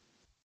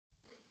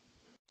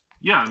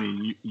 Yeah, I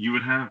mean, you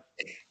would have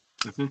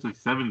essentially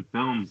 7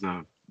 films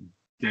of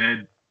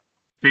dead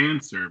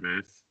fan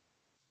service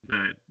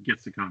that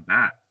gets to come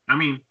back. I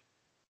mean,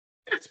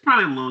 it's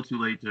probably a little too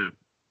late to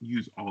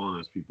use all of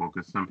those people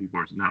because some people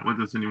are not with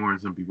us anymore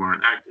and some people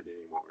aren't active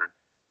anymore.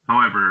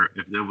 However,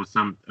 if there was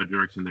a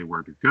direction they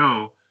were to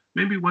go,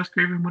 maybe Wes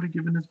Craven would have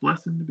given his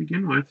blessing to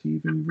begin with to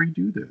even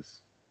redo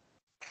this.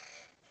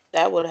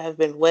 That would have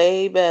been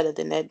way better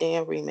than that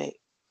damn remake.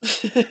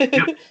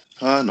 Yep.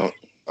 I know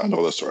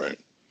that's right.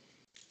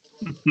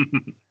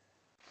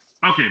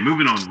 Okay,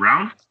 moving on.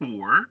 Round 4.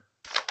 Or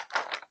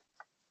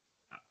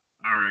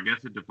I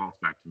guess it defaults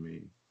back to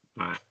me.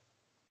 But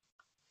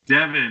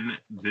Devin,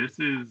 this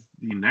is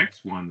the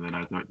next one that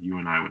I thought you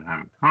and I would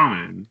have in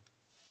common.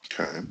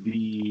 Okay.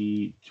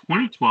 The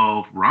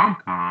 2012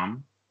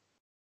 rom-com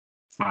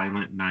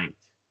Silent Night.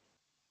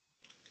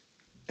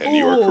 And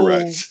you are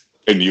correct.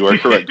 And you are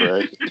correct,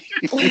 Gray.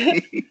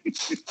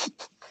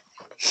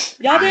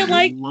 Y'all didn't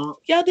like Lo-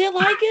 y'all didn't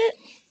like it?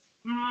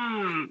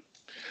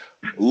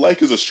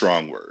 Like is a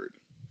strong word.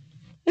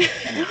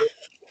 Yeah.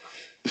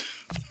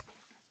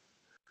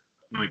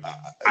 Like,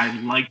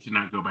 I'd like to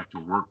not go back to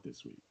work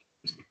this week.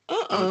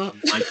 I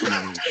would like to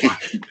never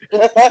watch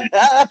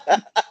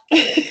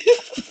it.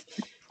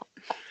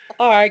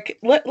 All right,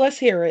 let's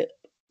hear it.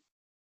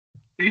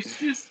 It's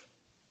just,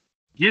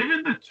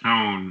 given the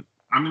tone,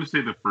 I'm going to say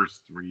the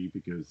first 3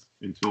 because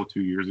until 2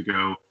 years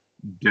ago,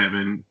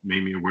 Devin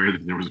made me aware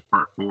that there was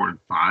part 4 and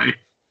 5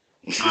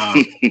 of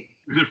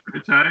the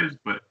franchise.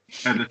 But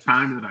at the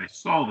time that I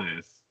saw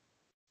this,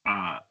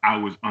 I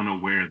was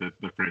unaware that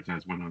the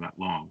franchise went on that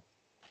long.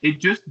 It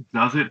just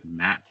doesn't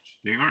match.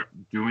 They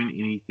aren't doing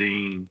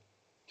anything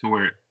to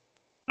where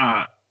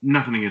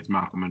nothing against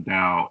Malcolm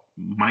McDowell,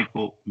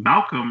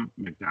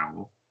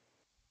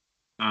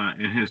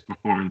 and his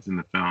performance in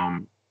the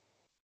film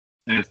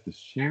as the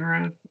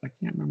sheriff. I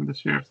can't remember the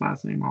sheriff's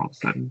last name all of a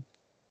sudden.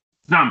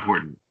 It's not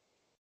important.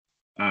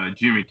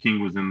 Jimmy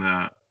King was in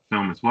the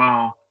film as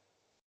well.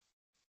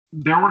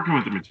 They're working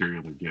with the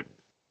material they're given.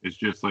 It's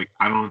just like,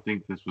 I don't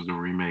think this was a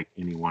remake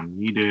anyone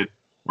needed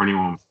or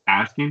anyone was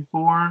asking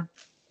for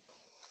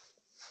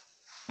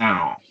at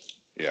all.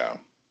 Yeah.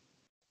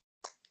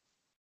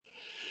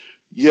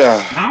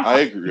 Yeah, No, I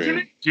isn't it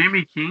agree.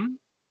 Jamie King?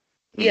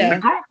 Yeah.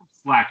 The girl from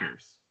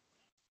Slackers.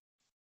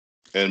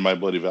 And My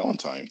Bloody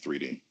Valentine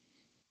 3D.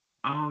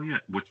 Oh yeah,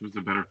 which was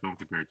a better film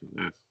compared to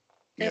this.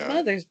 At Yeah.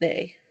 Mother's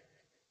Day.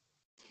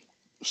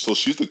 So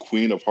she's the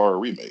queen of horror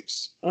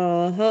remakes.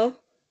 Uh-huh.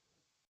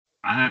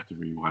 I have to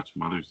rewatch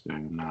Mother's Day.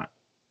 I'm not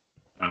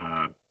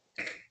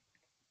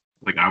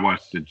like, I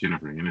watched the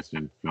Jennifer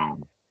Aniston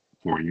film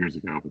 4 years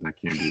ago, but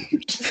that can't be.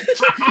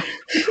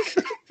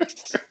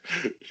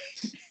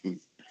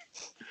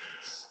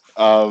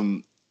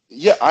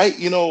 Yeah,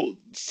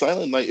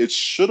 Silent Night, it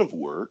should have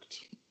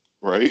worked,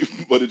 right?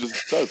 But it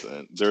just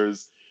doesn't.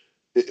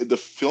 The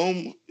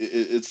film,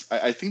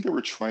 I think they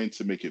were trying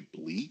to make it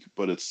bleak,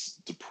 but it's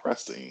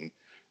depressing.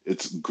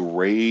 It's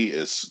gray,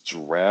 it's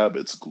drab,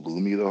 it's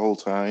gloomy the whole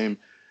time.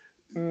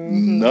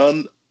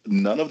 Mm-hmm.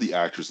 None of the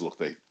actors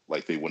look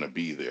like they want to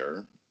be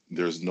there.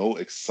 There's no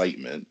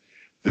excitement.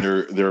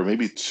 There are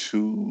maybe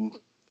 2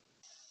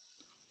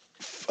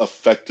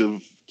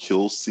 effective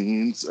kill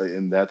scenes,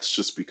 and that's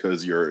just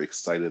because you're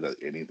excited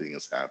that anything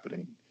is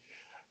happening.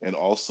 And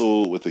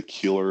also with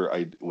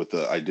with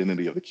the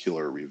identity of the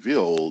killer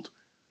revealed,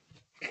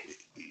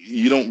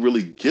 you don't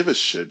really give a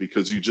shit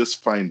because you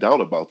just find out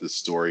about this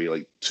story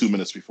like 2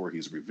 minutes before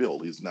he's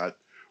revealed. He's not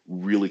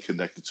really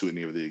connected to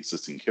any of the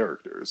existing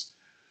characters.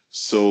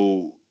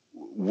 So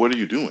what are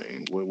you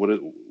doing?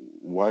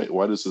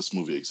 Why does this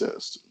movie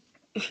exist?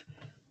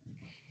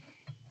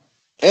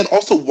 And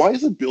also, why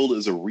is it billed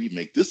as a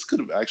remake? This could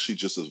have actually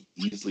just as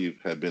easily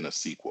have been a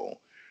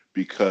sequel,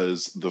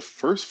 because the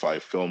first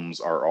 5 films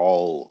are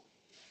all,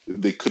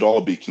 they could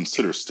all be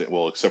considered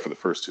well, except for the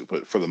first 2,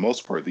 but for the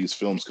most part these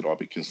films could all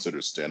be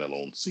considered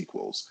standalone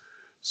sequels,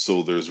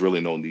 so there's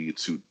really no need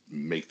to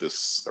make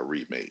this a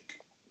remake.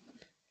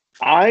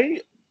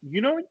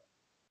 You know,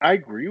 I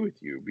agree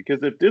with you,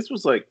 because if this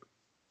was like,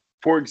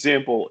 for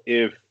example,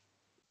 if,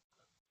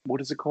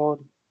 what is it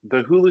called?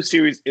 The Hulu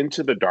series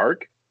Into the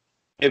Dark.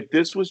 If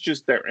this was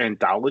just their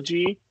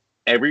anthology,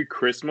 every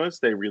Christmas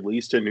they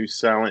released a new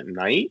Silent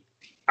Night,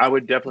 I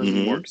would definitely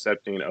be more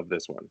accepting of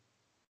this one.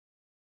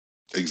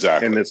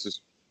 Exactly. And this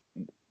is,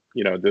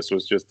 this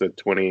was just a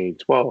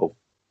 2012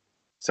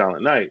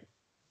 Silent Night.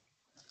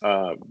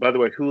 By the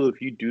way, Hulu,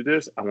 if you do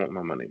this, I want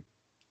my money.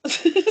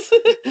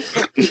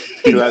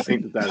 Because I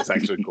think that is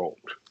actually gold.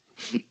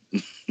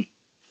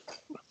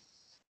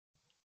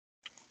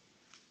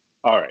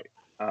 All right.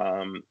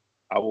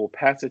 I will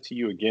pass it to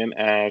you again,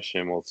 Ash,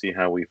 and we'll see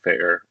how we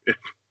fare. If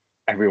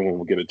everyone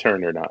will get a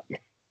turn or not.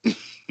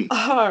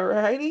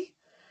 Alrighty.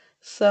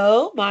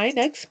 So my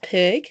next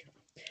pick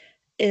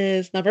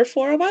is number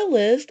 4 on my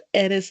list,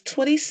 and it's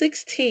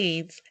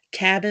 2016's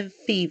Cabin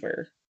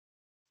Fever.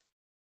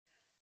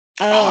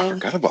 I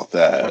forgot about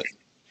that.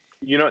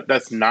 You know,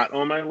 that's not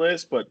on my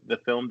list, but the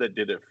film that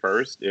did it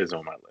first is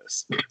on my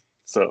list.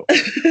 So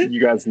you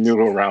guys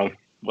noodle around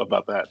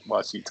about that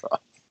while she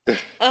talks.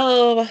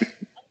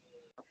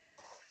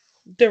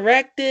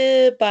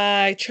 Directed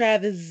by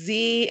Travis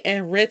Z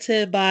and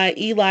written by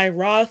Eli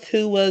Roth,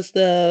 who was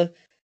the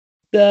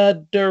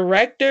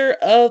director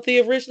of the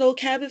original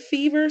Cabin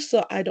Fever.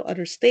 So I don't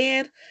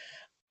understand.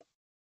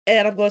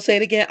 And I'm going to say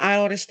it again. I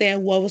don't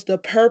understand what was the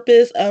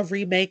purpose of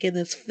remaking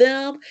this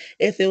film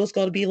if it was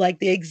going to be like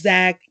the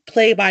exact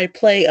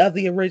play-by-play of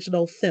the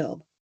original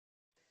film.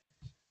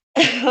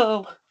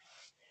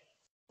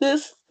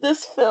 This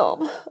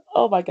film,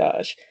 oh my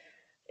gosh,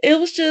 it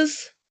was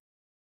just,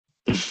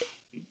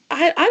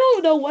 I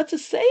don't know what to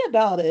say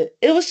about it.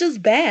 It was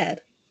just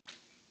bad.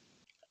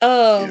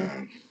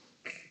 Yeah.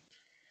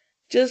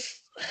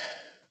 Just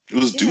It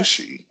was yeah.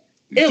 douchey.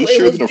 It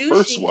Douchier was than the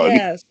first douchey, one.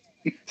 yes.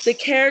 The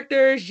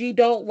characters, you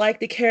don't like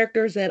the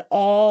characters at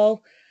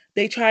all.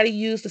 They try to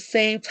use the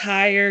same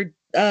tired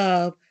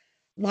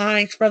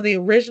lines from the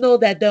original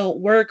that don't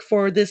work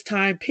for this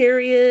time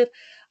period.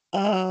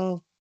 I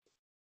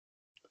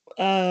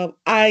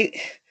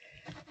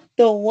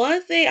the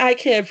one thing I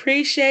can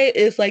appreciate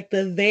is like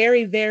the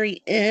very,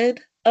 very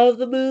end of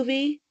the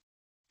movie.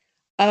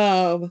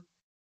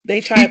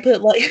 They try to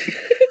put like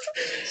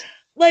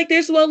like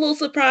there's one little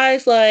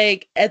surprise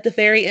like at the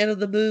very end of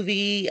the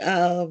movie.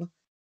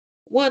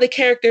 One of the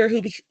characters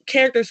who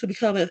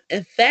become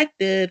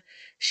infected,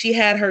 she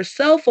had her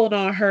cell phone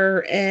on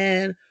her,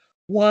 and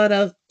one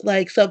of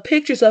like some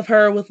pictures of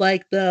her with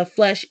like the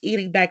flesh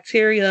eating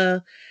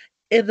bacteria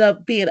ended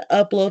up being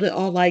uploaded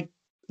on like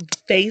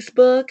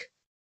Facebook.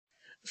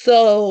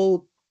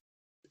 So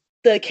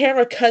the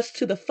camera cuts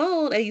to the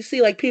phone and you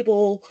see like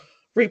people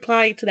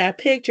replying to that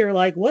picture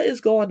like, what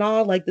is going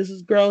on, like this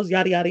is gross,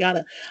 yada yada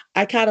yada.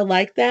 I kind of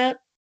like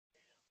that,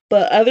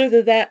 but other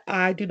than that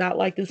I do not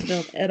like this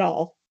film at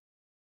all.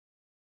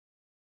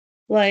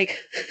 Like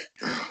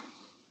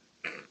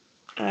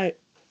I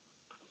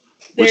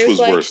Which there's was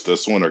like, worse,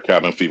 this one or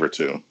Cabin Fever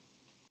 2?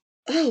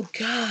 oh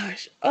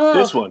gosh,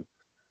 This oh one,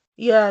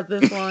 yeah,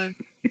 this one.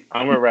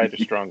 I'm a Ryder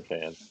Strong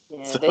fan.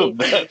 Yeah, So they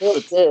that built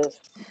puts, this.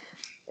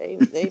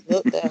 They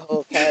built that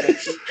whole cabin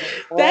fever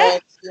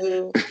That 1,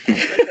 2. I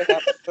think they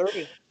have a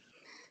 3.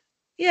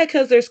 yeah,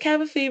 because there's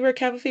Cabin Fever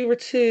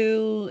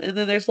 2, and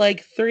then there's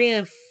like 3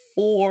 and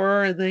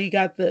 4, and then you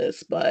got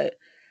this, but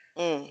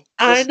I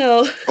This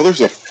know. Oh, there's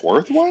a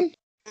 4th one?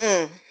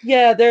 mm,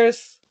 Yeah,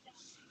 there's,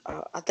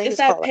 I think is it's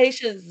that called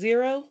Patient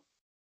Zero?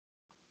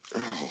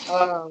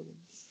 um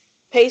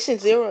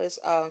Patient Zero is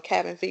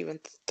Cabin Fever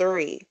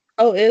 3.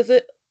 Oh, is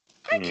it?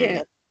 I mm,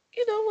 can't.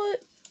 You know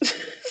what?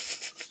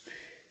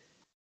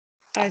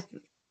 I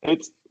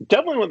it's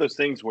definitely one of those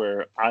things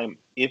where I'm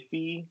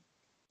iffy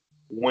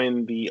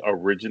when the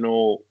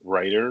original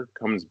writer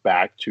comes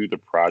back to the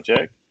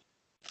project,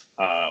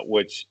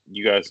 which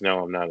you guys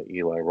know I'm not an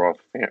Eli Roth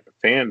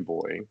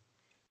fanboy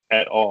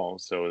at all.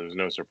 So there's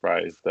no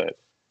surprise that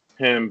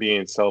him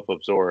being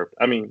self-absorbed,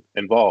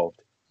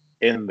 involved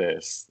in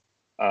this,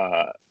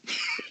 uh,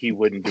 he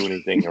wouldn't do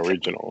anything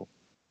original.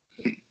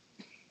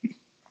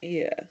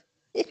 yeah.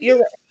 You're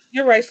right.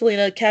 You're right,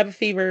 Selena. Cabin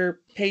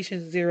Fever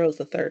Patient Zero is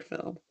the third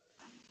film.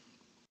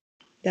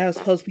 That was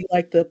supposed to be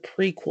like the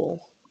prequel.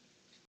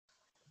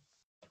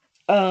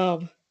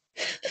 Um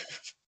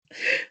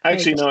my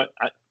Actually, you God. know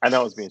what? I know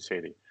I was being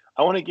shady.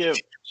 I want to give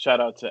shout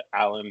out to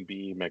Alan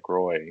B.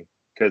 McRoy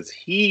because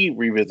he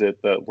revisited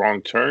the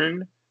Wrong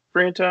Turn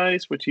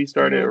franchise, which he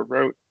started Uh-huh. or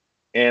wrote,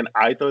 and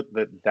I thought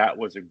that that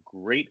was a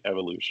great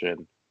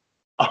evolution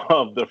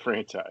of the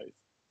franchise.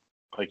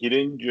 Like he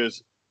didn't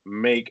just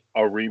make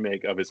a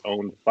remake of his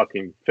own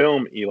fucking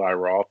film, Eli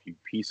Roth, you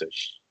piece of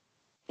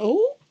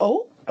Oh,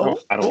 oh, oh,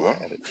 I don't Oh, know oh. my wow.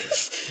 attitude.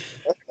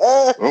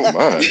 Oh,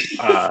 my.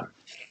 Uh,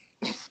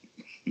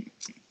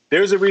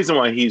 There's a reason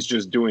why he's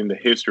just doing the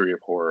history of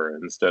horror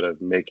instead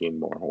of making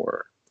more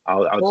horror.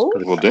 I'll just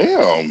put it Well, that way.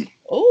 damn.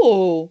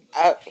 Oh.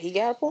 He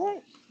got a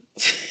point.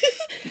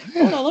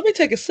 Hold on, let me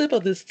take a sip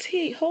of this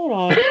tea. Hold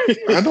on.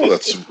 I know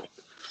that's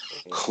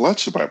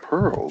clutch of my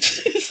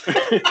pearls.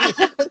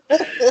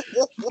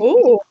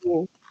 Ooh.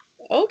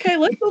 Okay,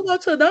 let's move on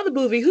to another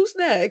movie. Who's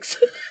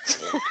next?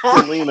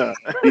 Selena,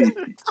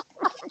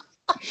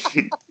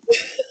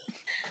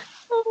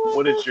 Oh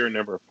what my is your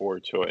number 4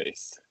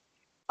 choice?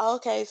 God.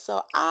 Okay,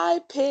 so I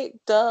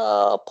picked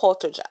the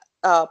Poltergeist.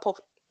 I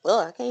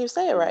can't even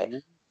say it right.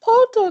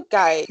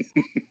 Poltergeist.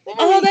 There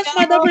Oh, we that's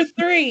my go. number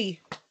 3.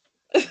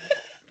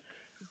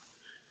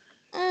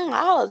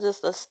 I was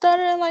just a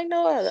stuttering like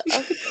no other.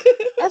 Okay,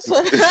 that's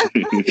what.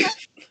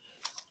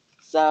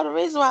 So the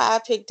reason why I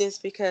picked this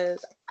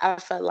because I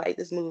felt like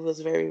this movie was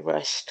very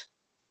rushed.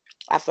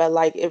 I felt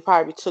like it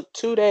probably took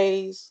 2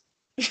 days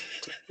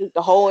to shoot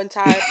the whole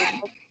entire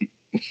production.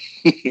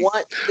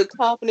 Once the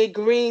company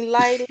green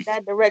lighted,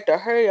 that director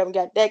hurry up and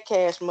got that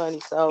cash money.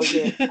 So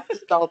yeah, I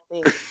just don't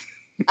think.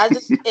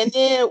 And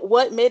then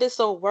what made it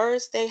so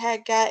worse? They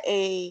had got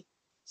a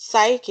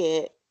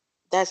psychic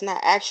that's not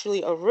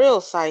actually a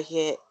real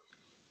psychic,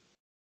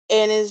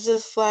 and it's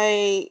just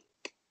what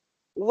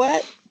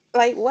what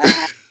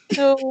happened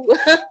to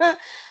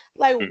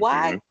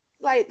why Hmm.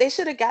 they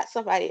should have got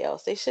somebody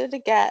else. They should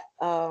have got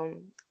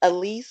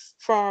Elise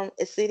from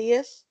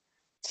Insidious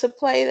to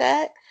play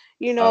that,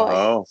 and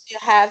Oh, to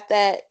have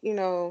that,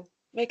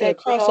 Make a that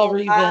good old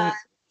crossover line. event.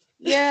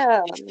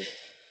 Yeah.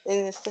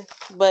 And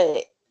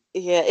but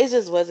yeah, it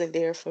just wasn't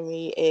there for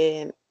me,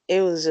 and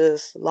it was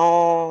just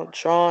long,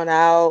 drawn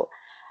out,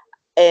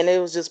 and it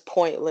was just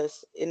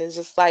pointless. And it's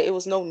just like it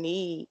was no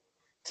need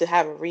to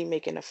have a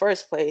remake in the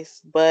first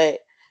place, but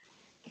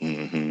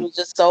Hmm. was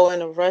just so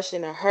in a rush,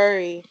 in a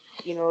hurry,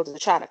 to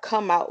try to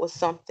come out with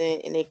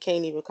something, and they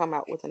can't even come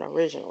out with an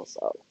original.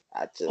 So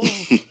I just,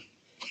 Oh,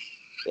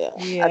 yeah,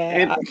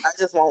 yeah. I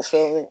just won't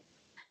feel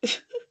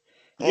it.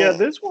 yeah, Mm.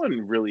 this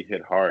one really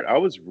hit hard. I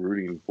was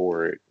rooting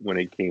for it when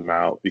it came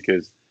out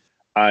because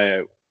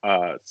I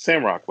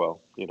Sam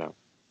Rockwell,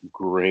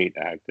 great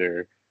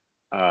actor,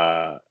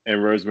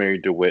 and Rosemary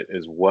DeWitt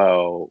as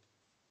well.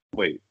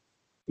 Wait,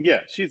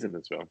 yeah, she's in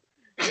this film.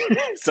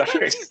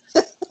 Sorry,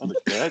 I'm like,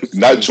 did I just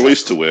Not name drop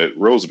Joyce DeWitt,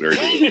 Rosemary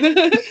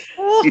DeWitt.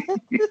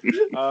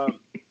 Um,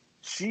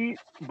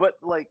 but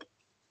like,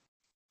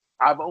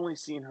 I've only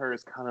seen her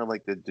as kind of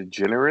like the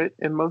degenerate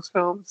in most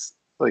films.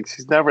 Like,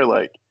 she's never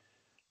like,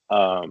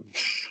 um,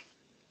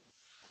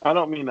 I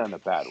don't mean that in a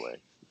bad way.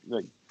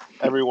 Like,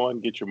 everyone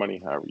get your money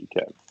however you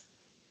can.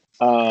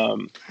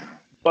 Um,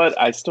 but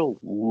I still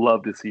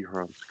love to see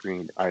her on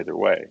screen either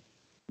way.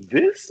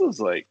 This was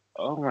like,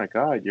 oh my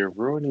god, you're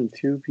ruining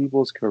two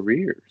people's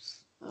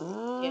careers. Yeah,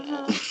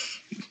 Uh-huh.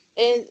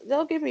 and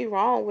don't get me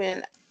wrong.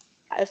 When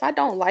if I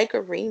don't like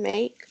a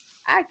remake,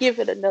 I give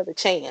it another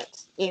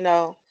chance.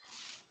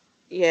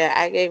 Yeah,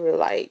 I gave it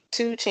like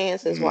 2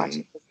 chances Mm,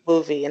 watching this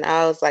movie, and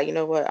I was like, you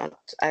know what,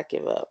 I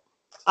give up.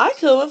 I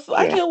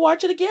yeah. could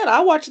watch it again.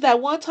 I watched it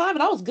that one time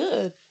and I was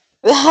good.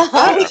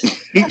 I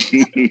Yeah.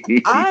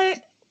 Mhm.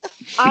 I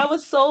I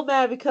was so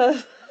mad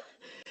because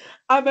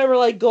I remember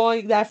like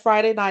going that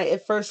Friday night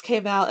it first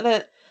came out, and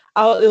then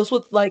it was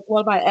with like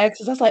one of my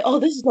exes. I was like, "Oh,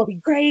 this is gonna be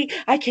great!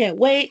 I can't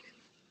wait."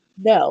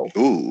 No,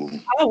 Ooh.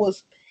 I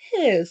was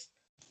pissed.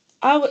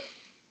 I would,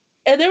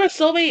 and there were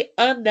so many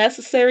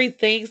unnecessary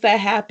things that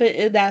happened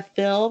in that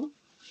film.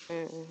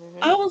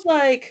 I was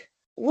like,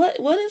 "What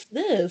is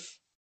this?"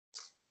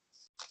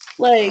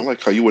 I Like,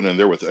 like how you went in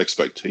there with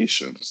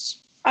expectations.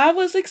 I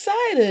was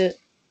excited.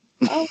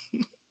 I,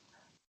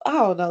 I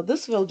don't know.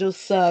 This film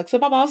just sucks.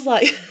 And my mom's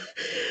like,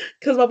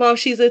 because my mom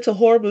she's into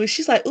horror movies.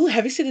 She's like, "Ooh,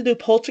 have you seen the new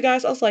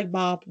Poltergeist?" I was like,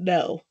 "Mom,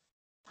 no."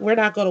 We're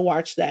not gonna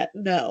watch that.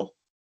 No.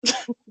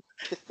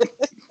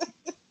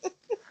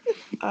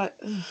 I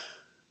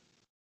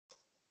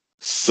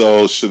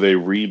So should they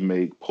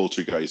remake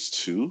Poltergeist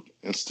 2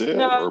 instead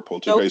No, or nope.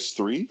 Poltergeist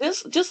 3?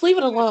 just leave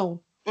it alone.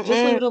 Just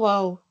leave Mm-mm. it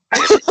alone.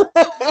 Actually,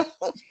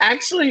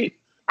 actually,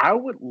 I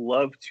would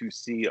love to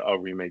see a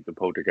remake of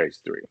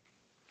Poltergeist 3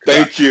 because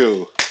Thank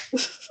you.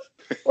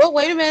 Well,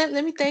 wait a minute.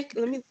 Let me think.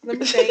 Let me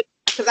think.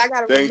 Because I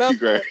gotta Thank you, Greg.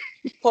 remember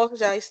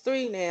Poltergeist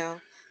 3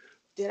 now.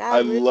 Did I I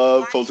really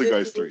love like this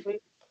Poltergeist 3. movie,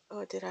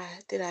 or did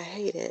I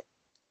hate it?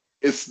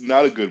 It's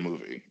not a good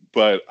movie,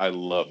 but I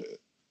love it.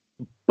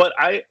 but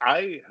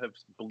I have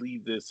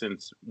believed this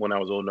since when I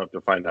was old enough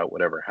to find out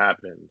whatever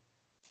happened.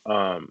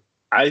 Um,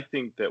 I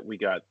think that we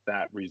got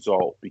that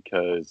result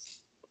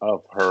because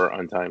of her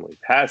untimely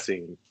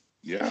passing.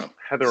 Yeah.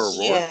 Heather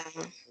O'Rourke,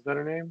 Yeah. is that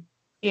her name?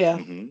 Yeah.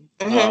 Hmm.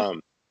 Hmm.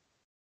 Um,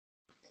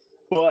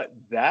 but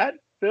that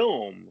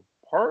film,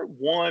 part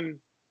one,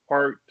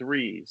 part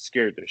three,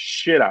 scared the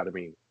shit out of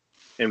me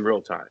in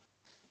real time.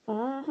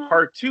 Uh-huh.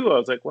 Part two, I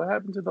was like, what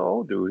happened to the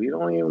old dude? He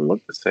don't even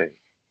look the same.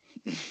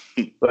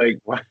 Like,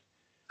 what?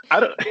 I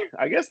don't.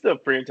 I guess the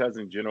franchise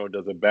in general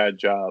does a bad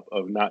job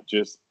of not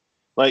just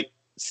like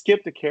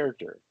skip the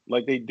character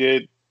like they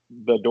did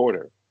the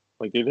daughter.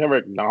 Like they never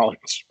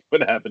acknowledged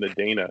what happened to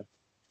Dana.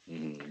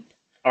 Hmm.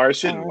 Or I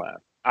All shouldn't right.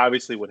 laugh.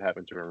 Obviously, what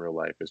happened to her in real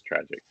life is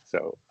tragic,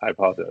 so I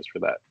apologize for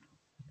that.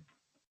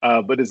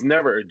 But it's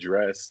never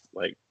addressed,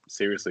 like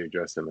seriously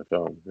addressed in the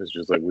film. It's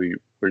just like we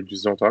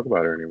just don't talk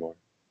about her anymore.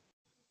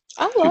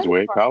 I She's like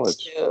away at part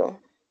college. two.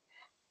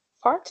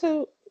 Part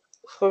two,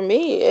 for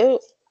me,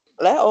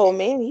 that old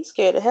man, he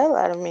scared the hell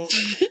out of me.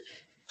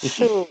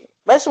 Shoot.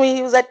 Especially when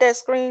he was at that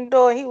screen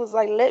door, he was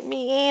like, "Let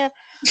me in."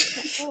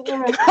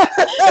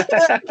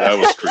 That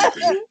was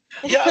creepy.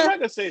 Yeah, I'm not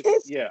gonna say it's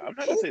It's, yeah, I'm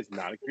not gonna say it's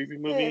not a creepy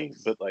movie,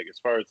 it's, but like as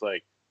far as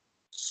like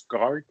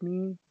scarred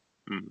me,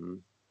 mm-mm.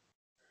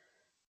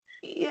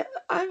 Yeah,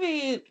 I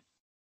mean,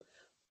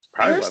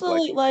 Probably why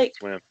black personally, people can't like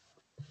swim.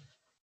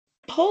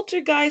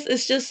 Poltergeist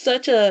is just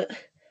such a.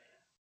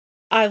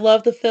 I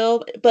love the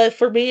film, but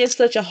for me, it's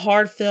such a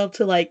hard film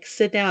to like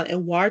sit down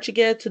and watch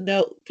again to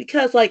know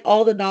because like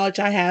all the knowledge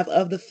I have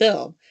of the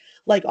film,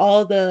 like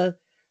all the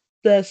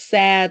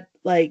sad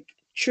like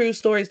true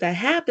stories that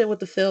happen with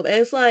the film, and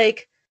it's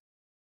like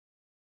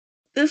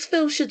this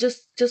film should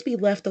just be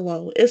left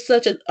alone. It's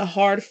such a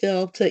hard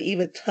film to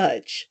even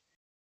touch,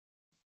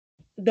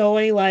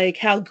 knowing like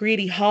how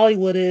greedy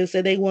Hollywood is,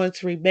 and they wanted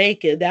to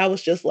remake it. That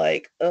was just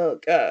like, oh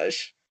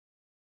gosh,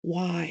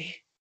 why?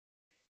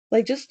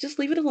 Like just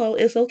leave it alone.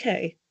 It's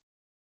okay,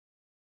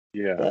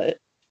 Yeah, but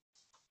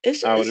I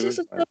would it's have just been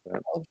a fine tough with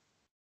that. film.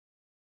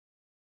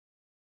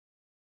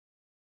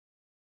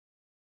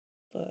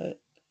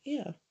 But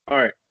yeah. All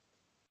right,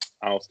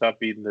 I'll stop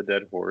beating the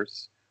dead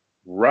horse.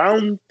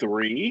 Round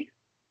three,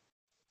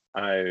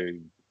 I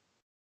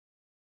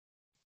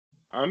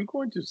I'm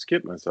going to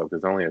skip myself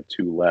because I only have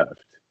two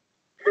left.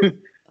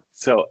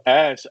 So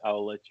Ash,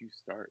 I'll let you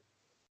start.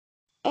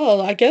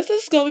 Oh, I guess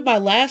this is gonna be my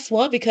last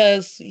one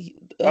because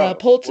Oh,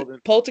 well then,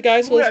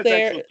 Poltergeist who was has there.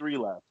 actual three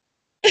left?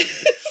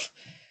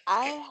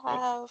 I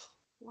have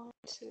one,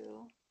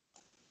 two.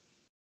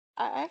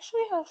 I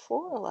actually have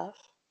four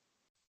left.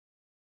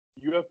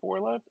 You have four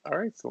left. All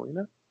right,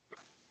 Selena.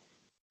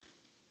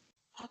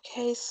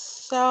 Okay,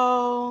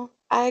 so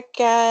I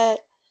got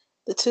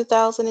the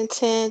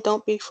 2010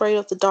 Don't Be Afraid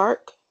of the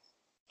Dark.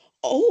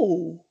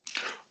 Oh,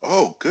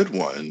 Oh, good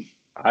one.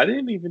 I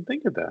didn't even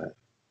think of that.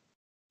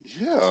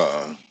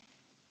 Yeah.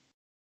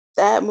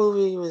 That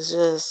movie was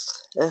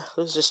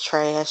just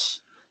trash.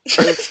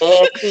 It was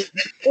bad.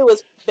 It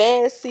was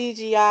bad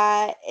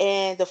CGI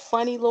and the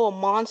funny little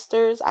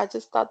monsters. I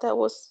just thought that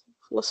was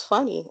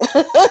funny.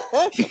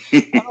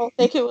 I don't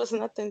think it was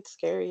nothing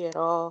scary at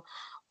all,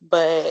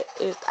 but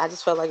I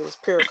just felt like it was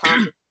pure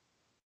comedy.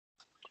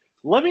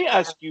 Let me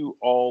ask you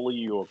all of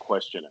you a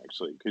question,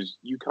 actually, because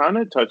you kind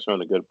of touched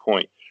on a good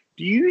point.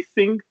 Do you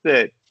think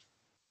that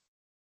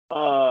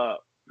uh,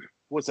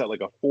 what's that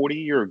like a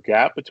 40-year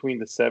gap between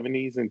the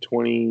 70s and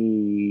 20?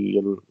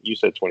 You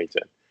said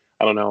 2010.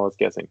 I don't know. I was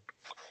guessing.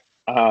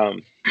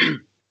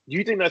 Do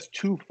you think that's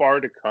too far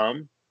to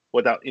come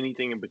without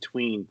anything in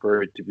between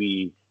for it to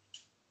be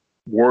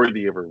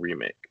worthy of a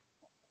remake?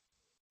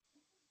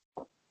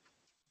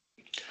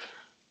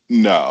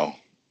 No.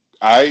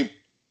 I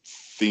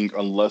think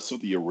unless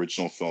the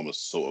original film is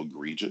so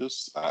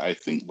egregious, I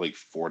think like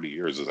 40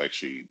 years is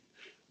actually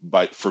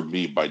by for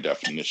me by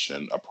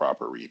definition a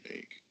proper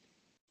remake.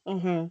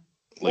 uh-huh.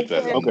 Like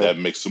But Okay. that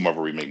makes it more of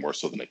a remake more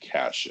so than a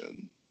cash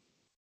in.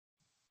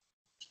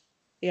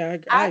 Yeah, I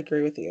I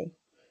agree with you.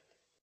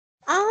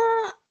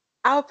 uh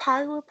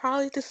would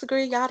probably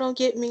disagree. Y'all don't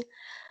get me.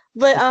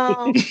 But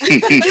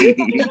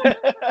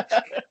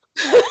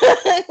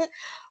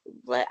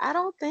but I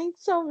don't think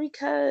so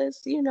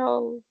because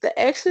The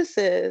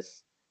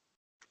Exorcist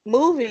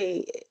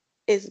movie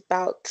is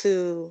about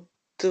to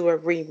do a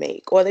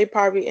remake or they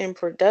probably in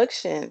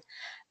production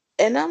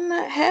and I'm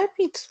not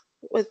happy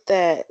with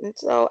that. And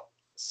so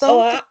Oh,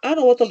 some I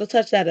don't want them to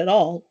touch that at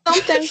all.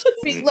 some things should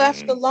be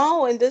left Mm-mm.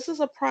 alone, and this is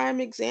a prime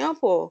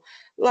example.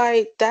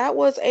 Like that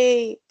was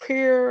a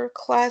pure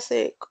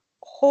classic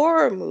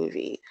horror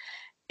movie,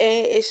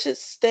 and it should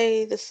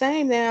stay the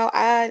same. Now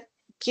I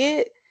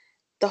get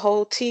the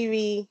whole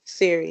TV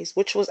series,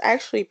 which was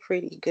actually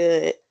pretty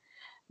good,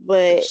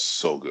 It was but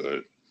so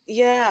good.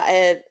 yeah,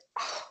 and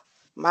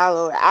my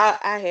lord,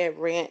 I had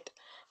rent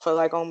for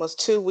like almost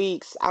 2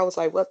 weeks. I was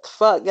like, what the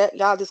fuck?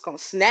 Y'all just gonna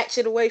snatch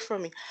it away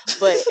from me.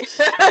 But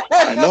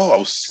I know, I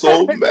was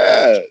so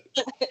mad.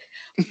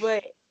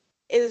 but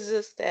it's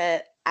just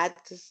that I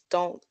just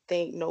don't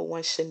think no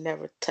one should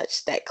never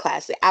touch that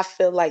classic. I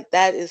feel like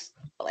that is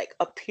like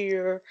a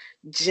pure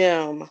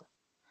gem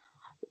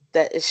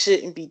that it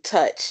shouldn't be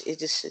touched. It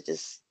just should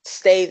just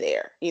stay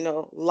there,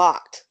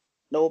 locked.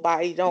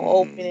 Nobody don't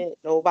open Hmm. it.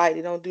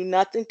 Nobody don't do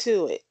nothing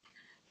to it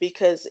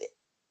because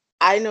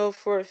I know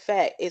for a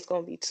fact it's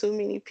going to be too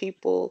many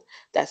people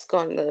that's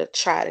going to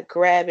try to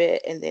grab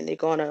it and then they're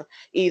going to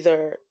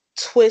either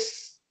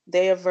twist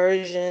their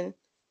version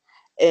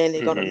and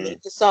they're going to Hmm. make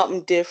it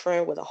something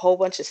different with a whole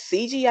bunch of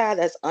CGI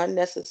that's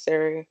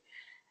unnecessary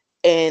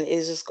and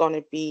it's just going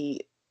to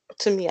be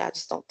to me I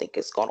just don't think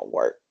it's going to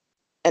work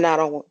and I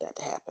don't want that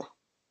to happen.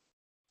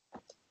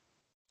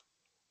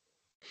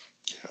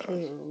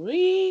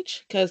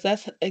 Preach, because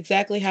that's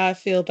exactly how I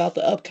feel about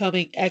the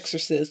upcoming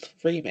Exorcist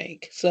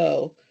remake.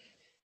 So,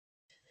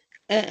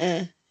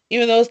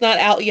 even though it's not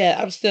out yet,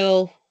 I'm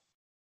still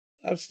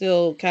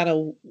kind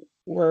of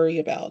worried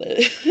about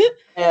it.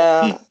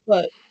 Yeah.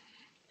 But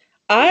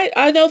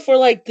I know for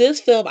like this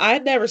film,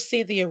 I've never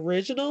seen the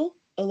original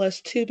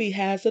unless Tubi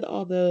has it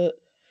on the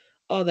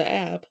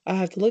app. I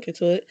have to look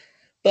into it.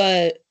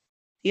 But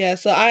yeah,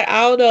 so I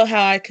don't know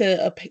how I could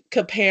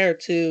compare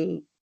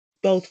to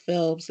both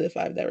films if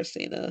I've never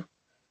seen a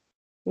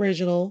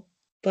original.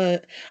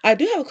 But I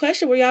do have a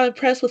question. Were y'all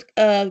impressed with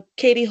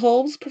Katie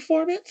Holmes'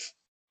 performance?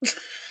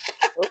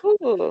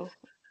 Ooh.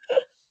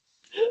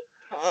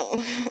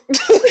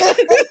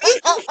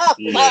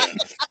 Yeah.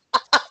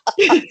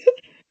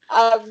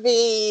 I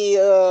mean,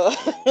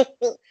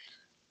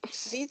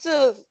 she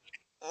just,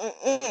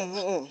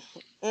 mm-mm,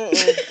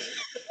 mm-mm.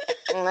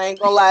 I ain't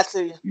gonna lie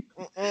to you.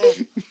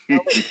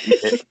 Nope.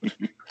 It,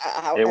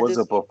 it I was a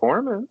just,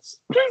 performance.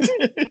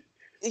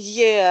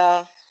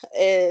 yeah,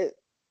 yeah,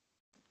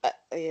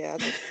 I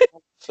just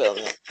I'm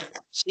feeling it.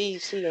 She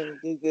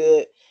didn't do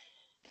good.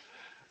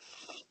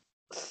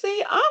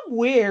 See, I'm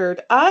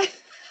weird. I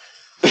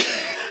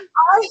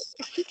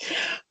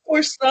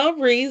for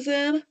some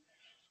reason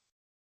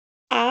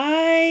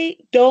I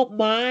don't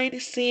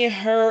mind seeing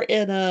her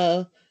in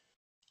a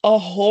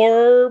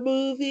horror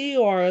movie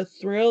or a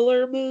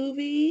thriller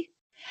movie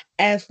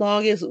as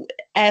long as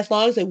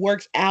it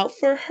works out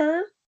for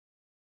her.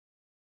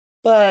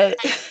 But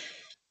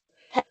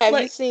Have you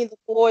like seen The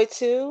Boy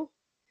too?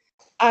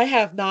 I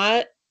have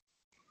not.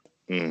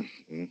 Mm,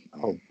 mm,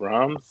 Oh, mm.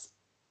 Brahms.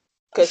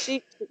 Cause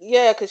she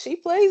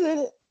plays in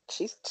it.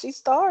 She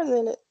stars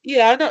in it.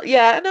 Yeah, I know.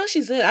 Yeah, I know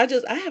she's in.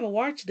 I haven't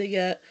watched it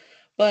yet,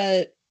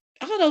 but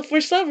I don't know.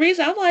 For some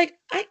reason, I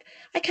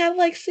kind of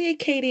like seeing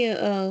Katie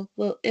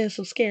in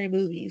some scary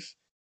movies.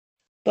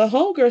 But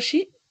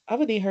homegirl, I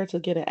would need her to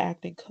get an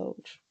acting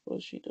coach.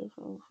 What she do?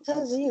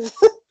 Does he?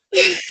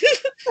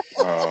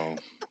 Wow.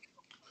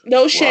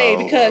 No shade Wow,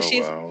 because wow,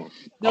 she's wow.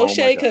 no Oh my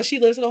shade because god. she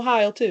lives in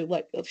Ohio too.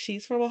 Like if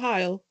she's from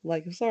Ohio.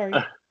 Like I'm sorry,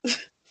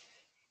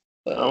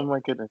 Oh but my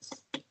goodness.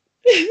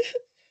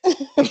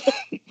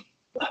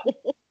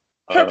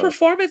 her Uh,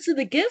 performance in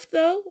The Gift,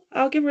 though,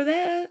 I'll give her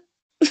that.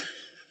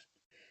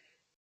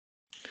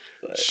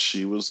 But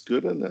She was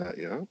good in that,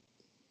 yeah.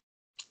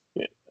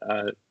 yeah,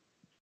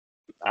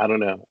 I don't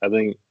know. I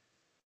think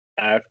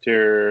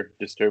after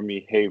Disturbing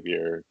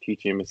Behavior,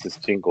 teaching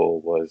Mrs.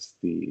 Tingle was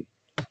the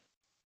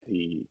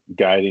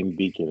guiding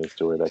beacon as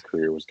to where that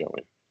career was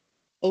going.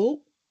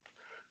 oh,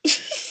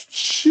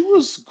 She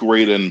was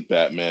great in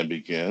Batman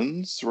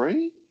Begins,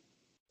 right?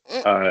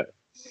 Uh,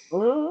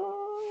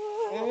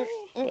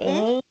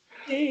 Mm-mm.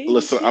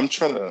 Listen, okay. I'm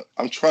trying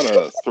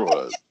to throw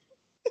a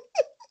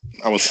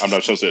I'm not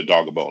trying to say a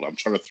dog a bone. I'm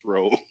trying to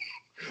throw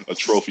a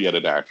trophy at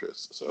an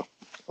actress. So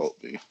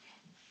help me.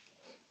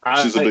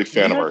 She's a big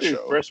fan you of have our to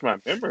show refresh my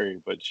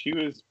memory, but she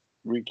was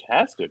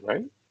recasted,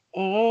 right?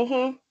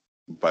 Uh-huh.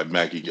 by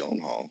Maggie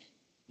Gyllenhaal.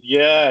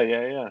 Yeah,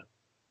 yeah, yeah.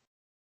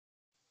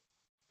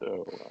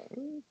 So,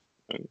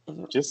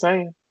 just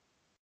saying.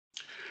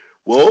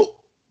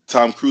 Well,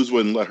 Tom Cruise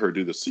wouldn't let her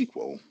do the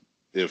sequel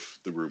if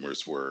the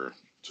rumors were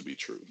to be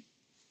true.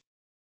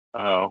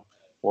 Oh,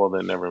 well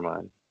then, never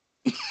mind.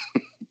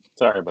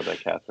 Sorry about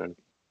that, Catherine.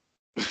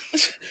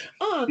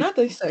 Oh, not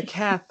that you said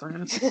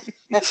Catherine.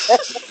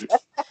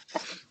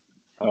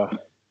 Uh,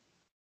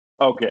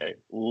 okay,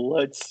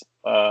 let's.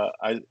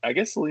 I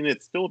guess Selena,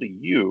 it's still to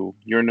you.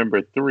 You're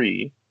number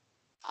three.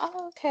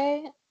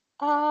 Okay.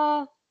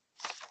 Uh,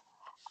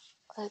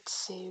 let's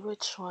see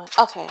which one.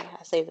 Okay,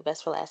 I saved the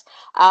best for last.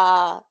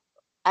 I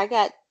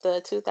got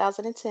the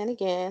 2010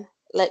 again.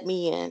 Let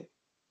Me In.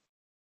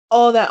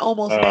 Oh, that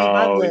almost made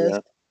my Oh list. yeah.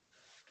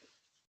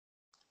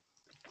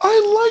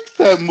 I like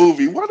that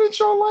movie. Why didn't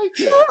y'all like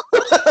it?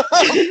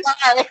 I'm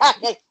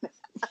sorry.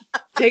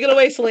 Take it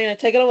away, Selena.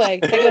 Take it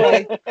away. Take it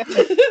away.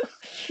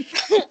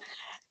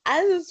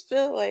 I just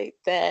feel like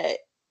that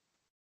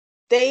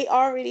they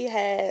already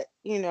had,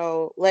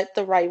 let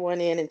the right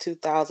one in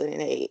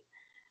 2008.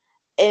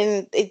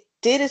 And it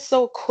did it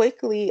so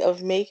quickly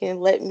of making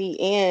Let Me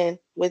In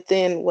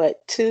within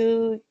what,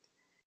 2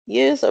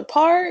 years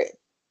apart.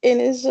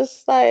 And it's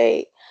just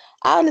like,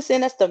 I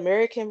understand that's the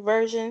American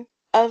version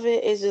of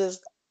it.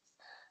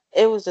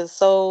 It was just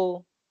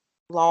so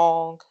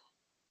long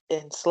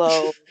and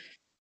slow.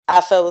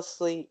 I fell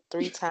asleep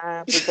 3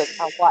 times because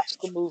I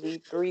watched the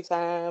movie 3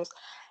 times,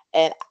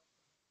 and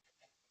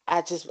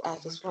I Oh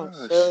my just wasn't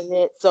gosh. feeling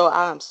it. So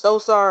I'm so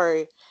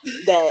sorry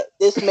that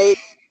this made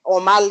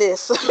on my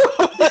list.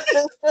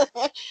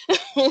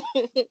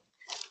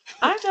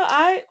 I know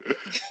I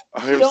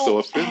I am so don't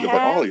offended by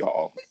all have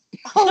y'all.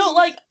 no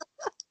like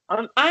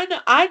Un- I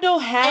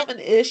don't And have an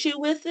issue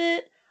with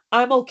it.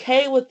 I'm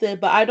okay with it,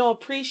 but I don't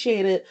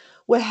appreciate it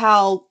with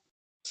how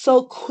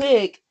so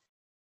quick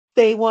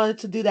they wanted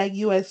to do that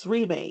US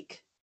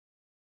remake.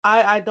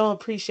 I don't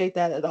appreciate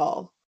that at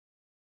all.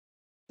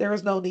 There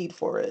was no need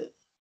for it.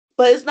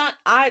 But it's not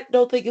I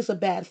don't think it's a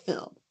bad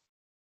film.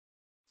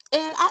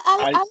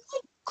 I I like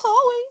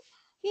Chloe.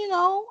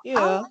 I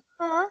Yeah. like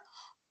her.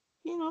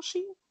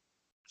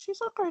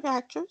 She's a great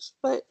actress,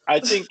 but I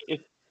think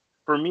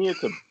for me,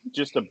 it's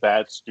just a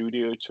bad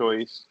studio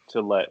choice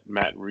to let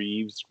Matt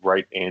Reeves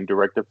write and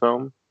direct a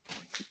film,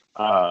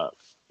 uh,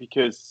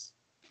 because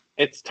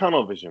it's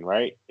tunnel vision,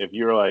 right? If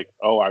you're like,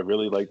 oh, I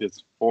really like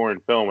this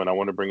foreign film and I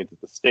want to bring it to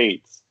the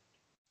States,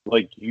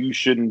 like you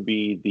shouldn't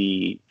be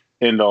the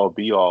end all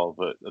be all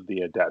of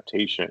the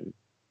adaptation.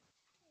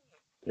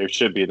 There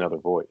should be another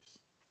voice.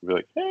 Be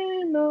like,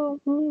 hey,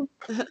 no.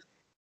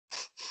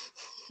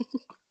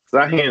 So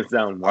I hands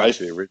down I watch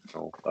the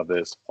original of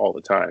this all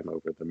the time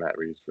over the Matt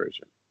Reeves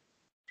version.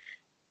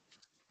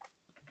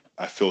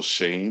 I feel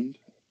shamed.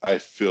 I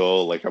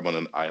feel like I'm on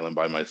an island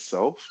by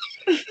myself.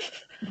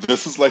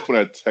 This is like when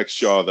I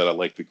text y'all that I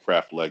like the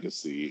Craft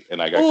Legacy,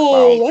 and I got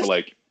clowned Oh, for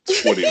like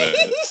 20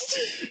 minutes.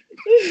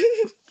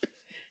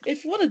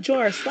 if you want to join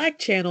our Slack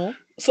channel,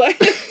 Slack.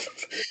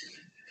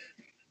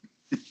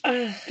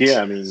 uh,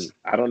 Yeah, I mean,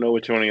 I don't know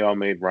which one of y'all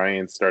made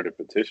Ryan start a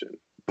petition.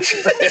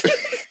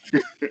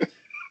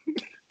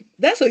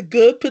 that's a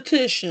good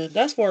petition.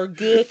 That's for a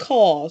good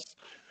cause.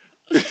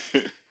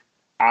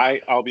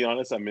 I'll be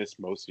honest, I missed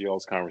most of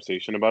y'all's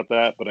conversation about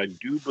that, but I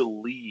do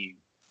believe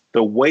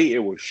the way it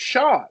was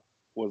shot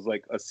was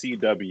like a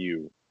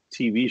CW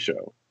TV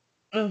show.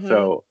 Uh-huh.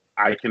 So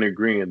I can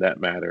agree in that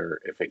matter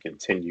if it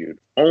continued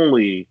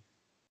only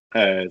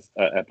as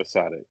an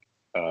episodic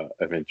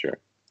adventure.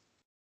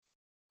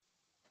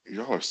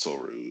 Y'all are so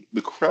rude.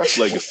 The Craft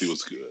Legacy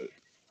was good.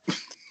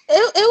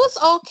 it was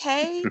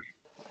okay.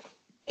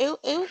 It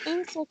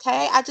was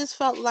okay. I just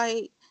felt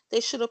like they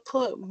should have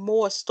put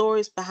more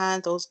stories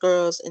behind those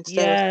girls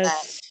instead of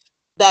Yes.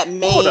 that Hold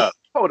main up.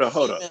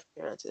 female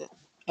character.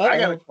 I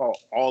gotta Uh-oh. call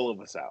all of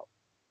us out.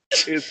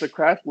 Is the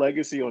Craft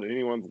Legacy on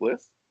anyone's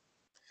list?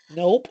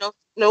 Nope.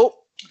 Nope.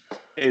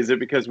 Is it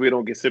because we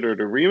don't consider it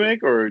a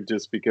remake, or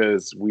just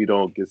because we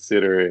don't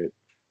consider it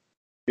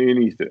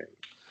anything?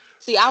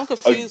 See, I'm Uh,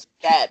 confused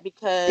with that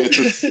it's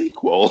a because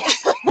sequel.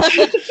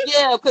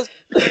 yeah, because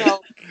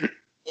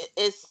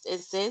it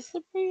says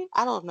the pre.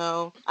 I don't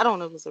know. I don't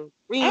know if it's a I would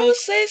remake.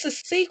 say it's a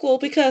sequel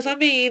because I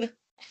mean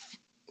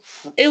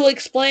it will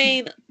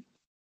explain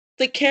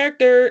the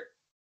character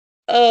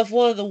of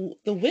one of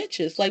the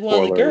witches, like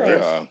one of the Spoiler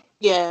alert. girls.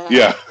 Yeah. Yeah,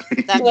 Yeah.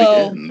 that The makes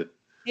So end.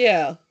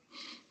 yeah,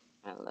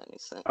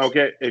 sense.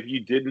 Okay, if you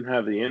didn't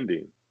have the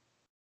ending,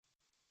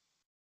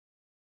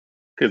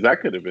 because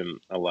that could have been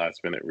a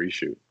last minute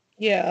reshoot.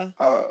 yeah.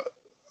 Uh,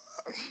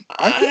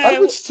 I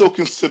would I still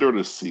consider it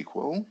a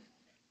sequel.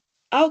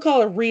 I'll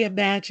call it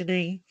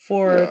reimagining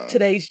for Yeah.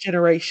 today's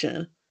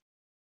generation.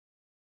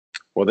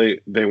 Well,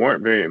 they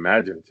weren't very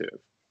imaginative.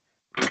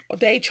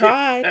 They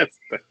tried. That's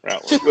the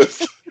problem.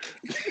 Let's,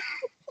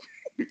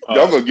 y'all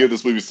Uh, gonna give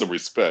this movie some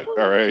respect,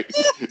 all right?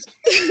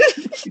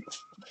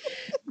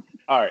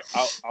 all right,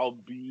 I'll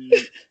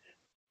be.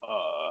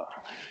 Uh,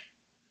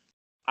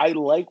 I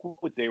like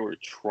what they were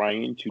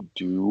trying to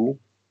do.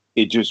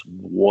 It just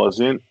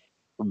wasn't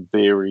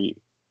very.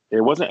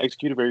 It wasn't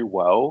executed very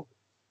well.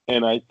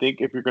 And I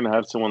think if you're going to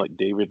have someone like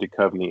David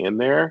Duchovny in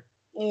there,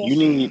 Ugh. you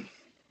need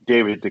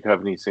David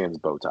Duchovny sans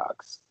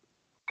Botox,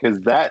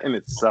 because that in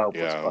itself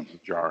was Yeah. fucking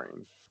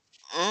jarring.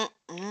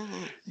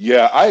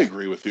 Yeah, I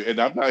agree with you. And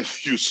I'm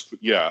not used.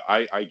 Yeah,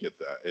 I get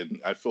that. And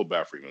I feel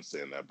bad for even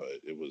saying that, but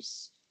it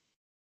was.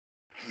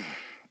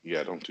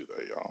 Yeah, don't do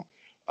that, y'all.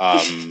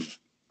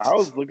 I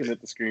was looking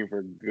at the screen for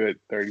a good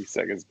 30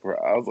 seconds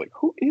before I was like,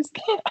 who is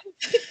that?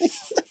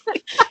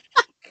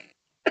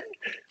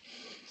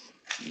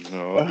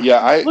 No, yeah,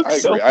 I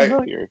Looks so agree.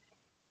 familiar.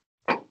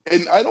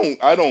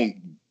 I don't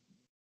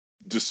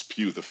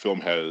dispute the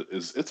film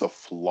it's a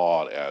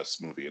flawed ass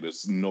movie and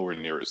it's nowhere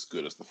near as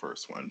good as the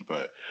first one,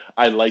 but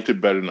I liked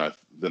it better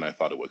than I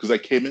thought it would because I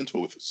came into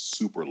it with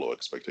super low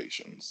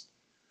expectations.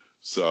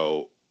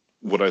 So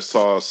when I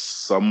saw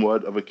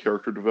somewhat of a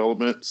character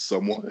development,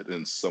 somewhat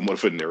and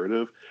somewhat of a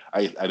narrative,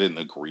 I didn't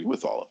agree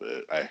with all of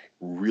it. I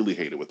really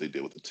hated what they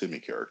did with the Timmy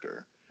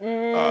character.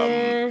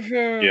 Um,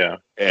 Mhm. Yeah.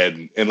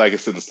 and like I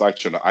said in the Slack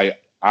channel, I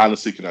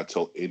honestly cannot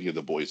tell any of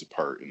the boys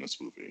apart in this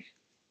movie.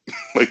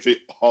 Like they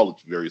all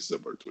look very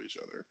similar to each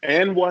other.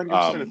 And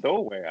 100% a Um,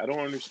 throwaway. I don't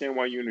understand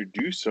why you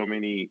introduce so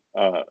many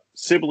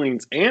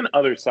siblings and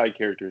other side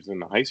characters in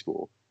the high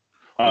school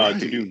to right.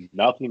 do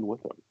nothing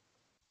with them.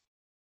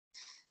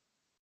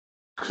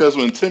 Because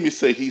when Timmy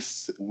said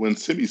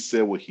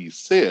what he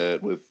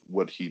said with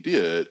what he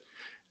did,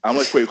 I'm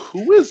like, wait,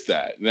 who is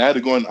that? And I had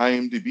to go on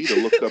IMDb to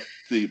look up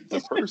the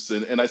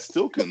person, and I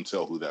still couldn't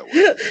tell who that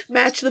was.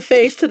 Match the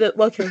face to the.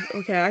 Okay,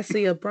 okay. I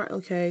see a.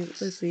 Okay,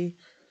 let's see.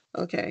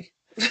 Okay.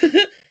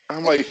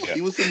 I'm like, Yeah.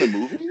 he was in the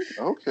movie?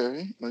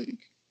 Okay, like,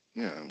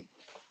 yeah.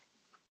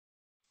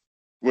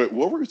 Wait,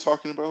 what were we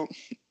talking about?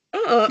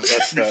 uh-uh.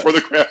 Let's Before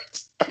the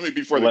craft? I mean,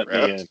 before the let me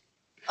craft. in.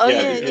 Oh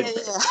Yeah, yeah, before yeah,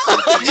 the yeah.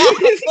 craft. I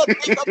was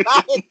thinking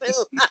about it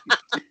too.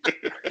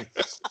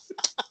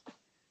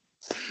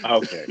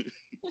 Okay.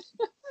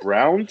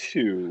 Round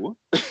two.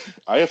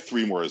 I have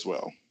three more as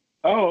well.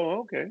 Oh,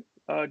 okay.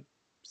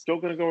 Still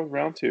gonna go with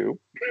round two.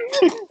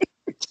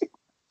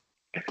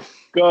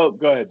 Go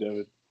ahead,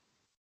 David.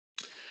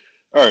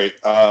 All right.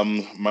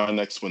 My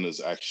next one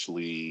is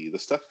actually The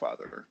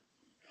Stepfather.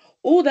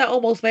 Ooh, that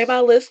almost made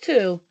my list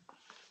too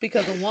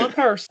because of one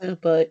person,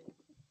 but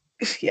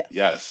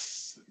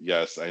yes.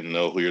 Yes, I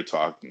know who you're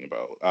talking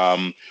about.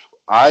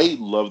 I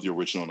love the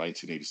original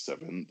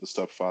 1987, The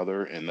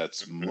Stepfather, and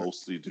that's Mhm.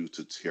 mostly due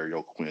to Terry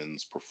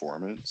O'Quinn's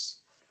performance.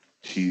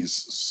 He's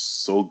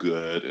so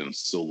good and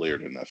so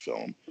layered in that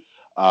film.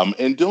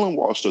 And Dylan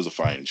Walsh does a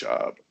fine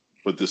job.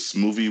 But this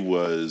movie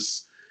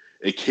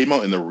it came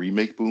out in the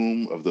remake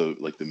boom of the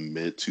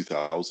mid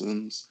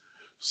 2000s.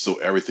 So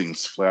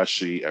everything's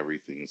flashy,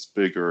 everything's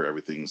bigger,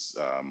 everything's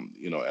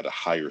at a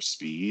higher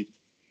speed.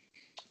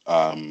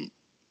 Um,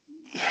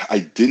 I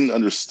didn't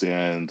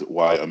understand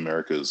why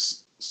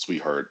America's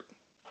sweetheart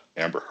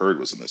Amber Heard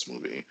was in this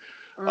movie,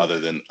 Mm. other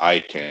than eye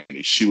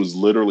candy. She was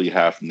literally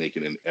half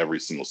naked in every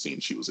single scene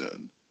she was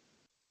in,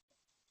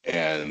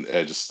 and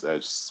it just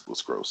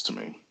was gross to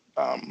me.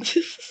 I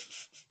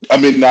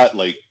mean, not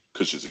like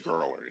because she's a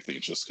girl or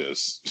anything, just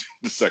because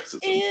the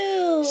sexism.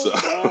 So,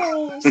 Ew,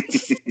 gross.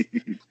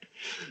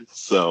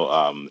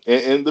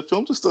 and the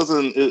film just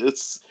doesn't.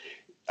 It's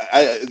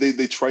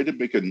they tried to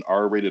make an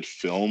R-rated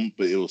film,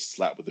 but it was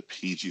slapped with a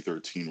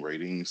PG-13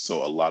 rating.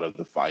 So a lot of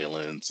the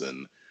violence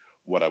and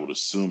what I would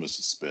assume is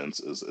suspense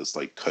is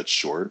like cut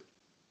short.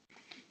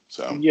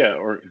 So Yeah,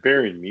 or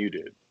very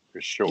muted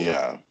for sure.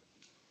 yeah.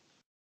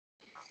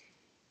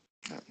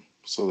 Yeah.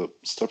 So the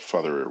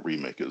Stepfather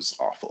remake is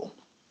awful.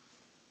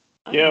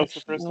 I Yeah, it was the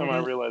actually first time know I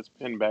that. realized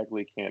Penn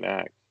Badgley can't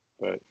act,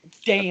 but I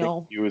think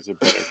Damn. he was a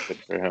better fit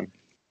for him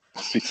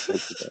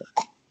because of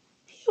that.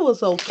 He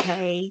was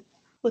okay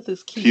with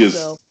his He cute is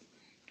self.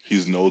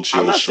 he's no I'm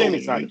Jill not saying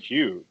he's not Scholing.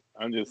 cute.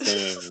 I'm just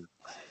saying.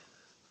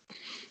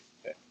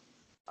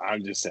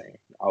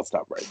 I'll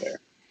stop right there.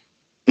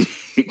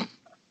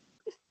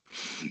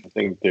 I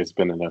think there's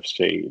been enough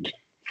shade.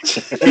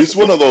 He's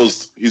one of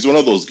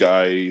those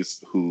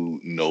guys who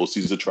knows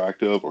he's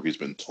attractive or he's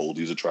been told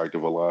he's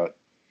attractive a lot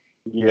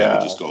and he Yeah,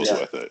 just goes yeah.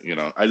 with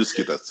it. I just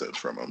get that sense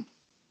from him.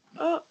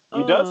 Uh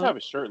He does uh. have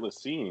a shirtless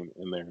scene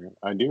in there.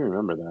 I do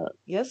remember that.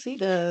 Yes, he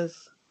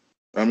does.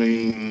 I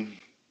mean,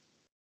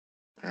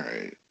 all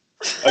right.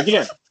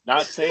 Again,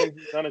 not saying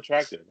he's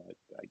unattractive.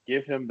 I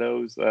give him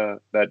those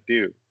that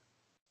do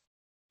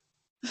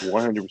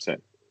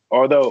 100%.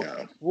 Although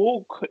Yeah.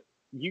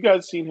 you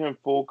guys seen him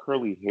full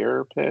curly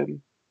hair,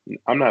 Pen?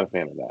 I'm not a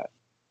fan of that.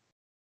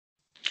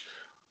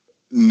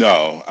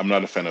 No, I'm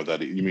not a fan of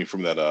that. You mean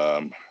from that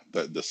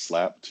the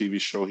Slap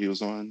TV show he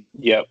was on?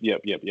 Yep.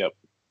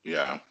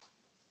 Yeah.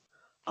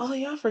 Oh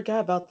yeah, I forgot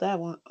about that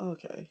one.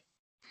 Okay.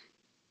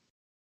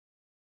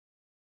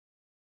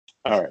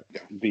 All right,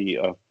 Yeah. the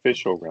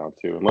official round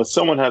two. Unless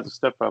someone has a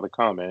stepfather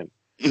comment,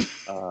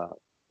 uh,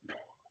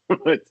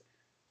 but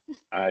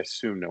I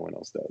assume no one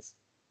else does.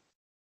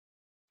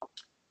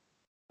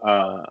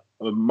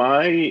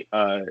 My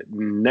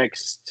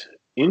next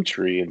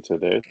entry into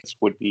this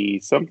would be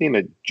something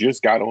that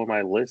just got on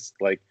my list,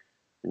 like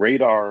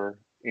radar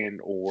and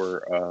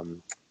or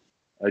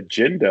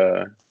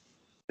agenda,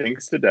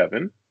 thanks to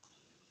Devin,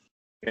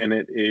 and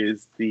it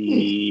is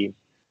the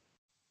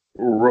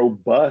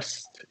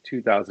robust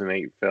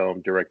 2008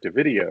 film direct to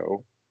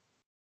video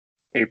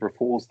April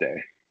Fool's Day,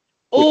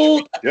 which Oh,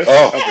 we just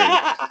Oh,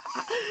 covered.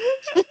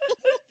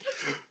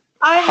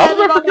 I how had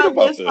did I it on forget my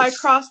about list. I this?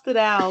 crossed it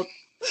out.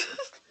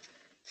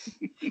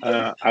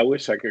 I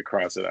wish I could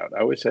cross it out.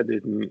 I wish I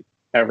didn't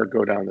ever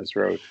go down this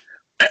road.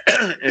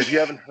 If you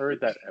haven't heard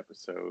that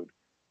episode,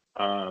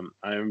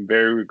 I'm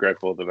very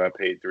regretful that I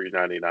paid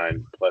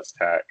 $3.99 plus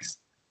tax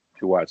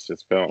to watch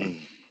this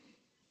film.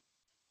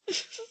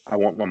 Mm. I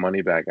want my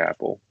money back,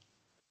 Apple.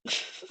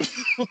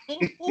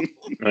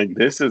 Like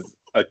this is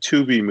a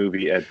Tubi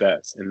movie at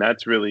best, and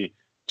that's really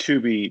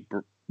Tubi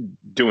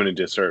doing a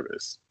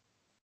disservice.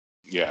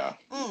 Yeah,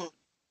 Mm.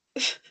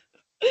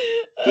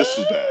 this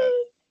was bad.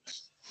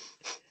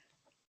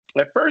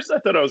 At first, I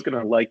thought I was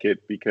going to like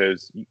it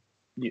because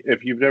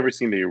if you've never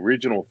seen the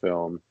original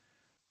film,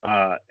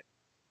 uh,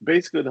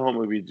 basically the whole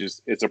movie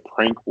it's a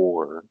prank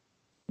war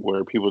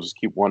where people just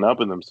keep one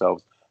upping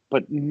themselves,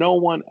 but no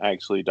one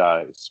actually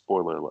dies.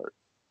 Spoiler alert.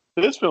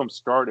 This film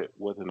started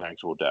with an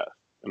actual death,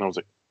 and I was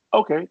like,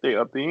 okay, they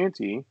upped the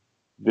ante.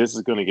 This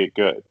is going to get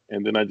good.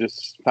 And then I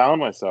just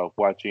found myself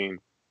watching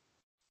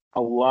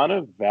a lot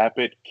of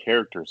vapid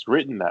characters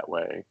written that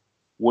way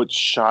with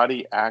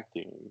shoddy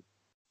acting.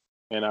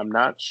 And I'm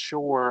not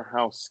sure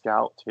how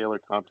Scout Taylor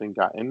Compton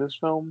got in this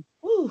film.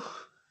 Ooh.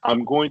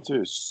 I'm going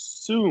to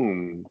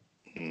assume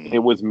it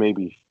Mm. was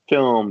maybe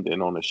filmed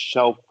and on a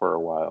shelf for a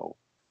while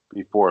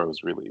before it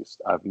was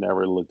released. I've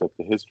never looked up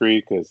the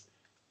history because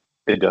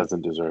it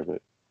doesn't deserve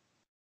it.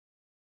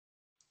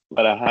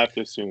 But I have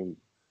to assume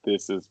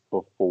this is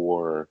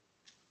before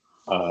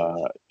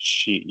the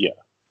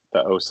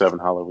 '07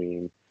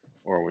 Halloween,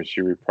 or when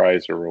she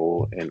reprised her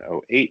role in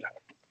 '08,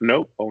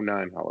 nope,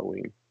 '09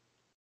 Halloween.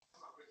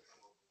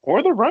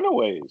 Or The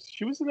Runaways.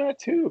 She was in that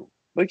too.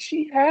 Like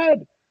she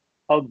had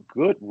a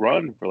good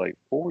run for like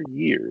 4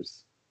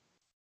 years.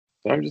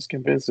 So I'm just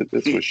convinced that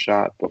this was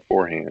shot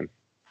beforehand.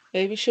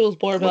 Maybe she was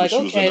bored, but Remember like,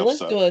 she was in okay, let's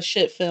Obsessed. do a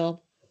shit film.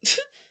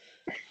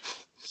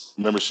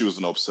 Remember she was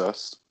in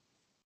Obsessed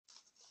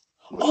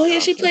Oh with yeah,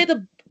 she played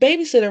the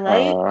babysitter,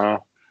 right?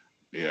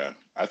 yeah.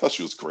 I thought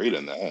she was great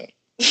in that.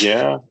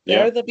 Yeah,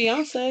 yeah. Better than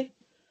Beyonce.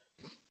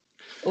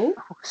 Oh,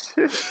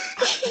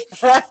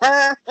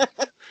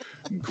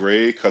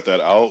 Gray, cut that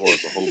out, or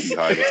it's a whole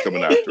beehive that's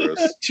coming after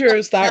us.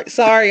 true.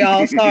 Sorry,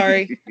 y'all.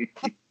 Sorry.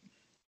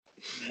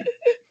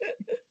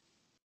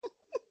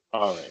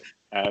 All right,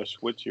 Ash,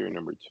 what's your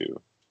number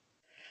 2?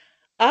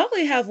 I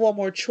only have one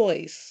more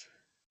choice.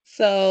 Oh,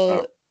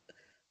 So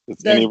does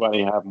does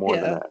anybody have more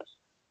than yeah. Ash?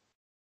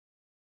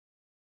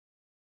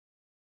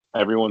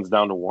 Everyone's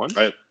down to 1?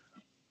 I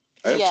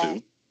have Yeah.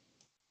 2.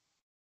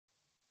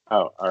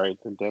 Oh, all right,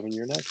 then Devin,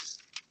 you're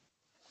next.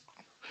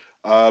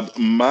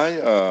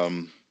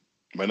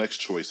 My next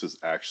choice is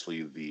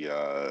actually the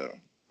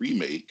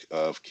remake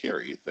of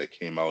Carrie that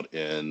came out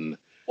in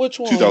Which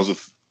one? 2000,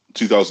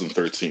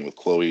 2013 with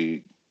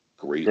Chloe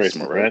Grace Grace Moretz.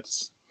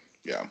 Moretz.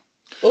 Yeah.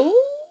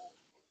 Ooh,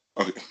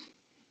 Okay.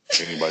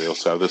 Anybody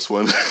else have this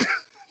one?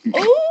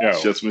 ooh. No.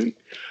 Just me.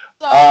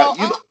 So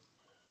You know,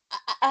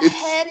 I it's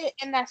had it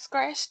and I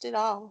scratched it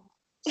off.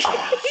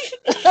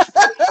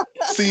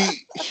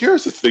 see.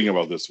 Here's the thing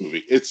about this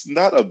movie. It's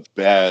not a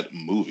bad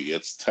movie.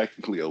 It's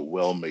technically a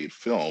well-made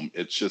film.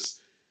 It's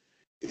just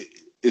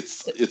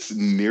it's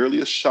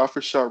nearly a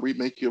shot-for-shot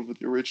remake of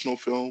the original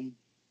film,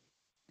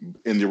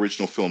 and the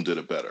original film did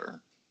it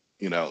better.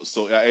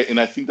 So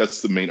I think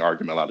that's the main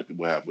argument a lot of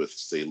people have with,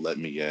 say, Let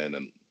Me In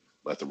and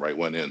Let the Right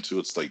One In too.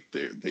 It's like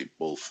they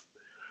both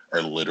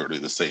are literally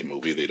the same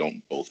movie. They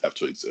don't both have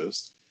to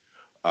exist.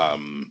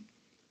 Um,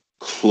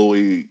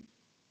 Chloe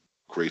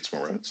Grace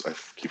Moretz, I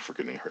keep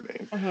forgetting her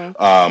name.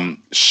 Uh-huh.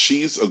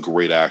 She's a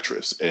great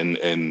actress and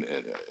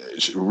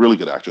she's a really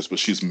good actress, but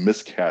she's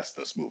miscast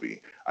in this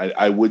movie.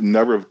 I would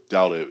never have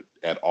doubted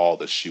at all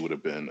that she would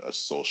have been a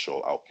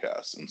social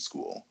outcast in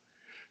school.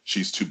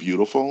 She's too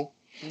beautiful.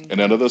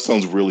 And I know Mm-hmm. that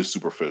sounds really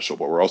superficial,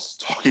 but we're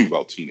also talking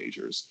about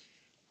teenagers.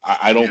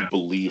 I don't Yeah.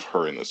 believe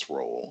her in this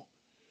role.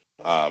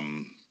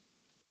 Um,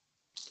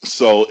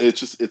 so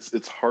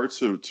it's hard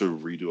to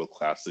redo a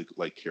classic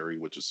like Carrie,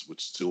 which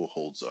still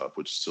holds up,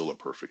 which is still a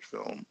perfect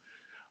film.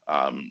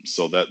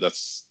 So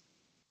that's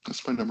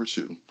my number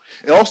 2.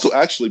 And also,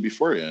 actually,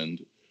 before I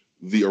end,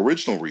 the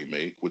original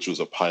remake, which was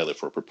a pilot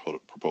for a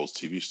proposed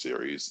TV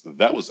series,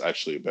 that was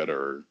actually a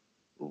better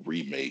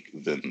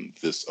remake than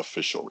this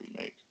official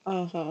remake.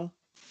 Uh-huh.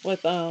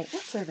 With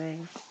what's her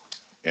name?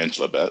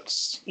 Angela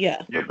Betts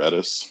Yeah. or Yeah.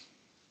 Bettis.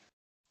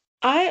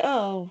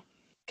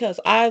 Because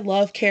I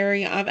love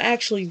Carrie. I'm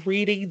actually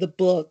reading the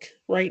book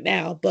right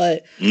now,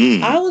 but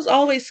I Mm, was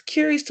always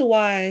curious to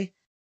why,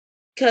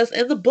 because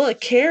in the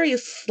book, Carrie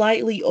is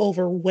slightly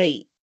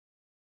overweight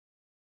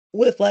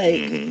with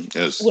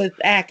It's with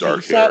acne.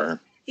 dark So hair.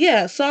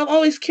 yeah, so I'm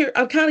always curious.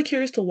 I'm kind of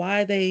curious to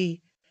why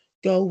they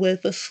go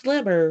with a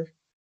slimmer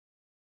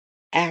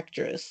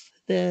actress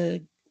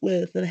than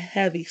with a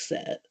heavy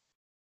set.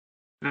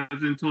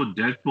 Because until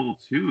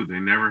Deadpool 2, they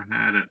never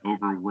had an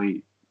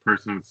overweight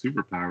person with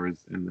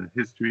superpowers in the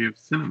history of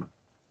cinema.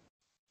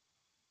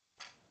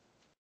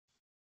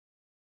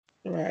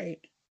 Right.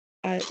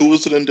 I Who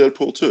was it in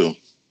Deadpool 2?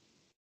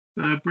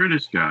 The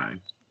British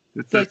guy.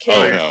 It's the a Oh,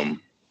 kid. fire.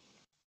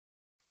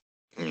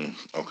 him.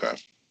 Okay.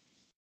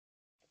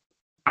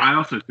 I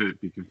also could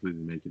be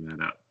completely making that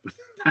up. But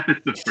that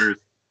is the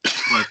first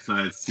plus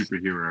size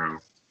superhero.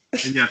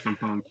 And yes, I'm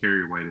calling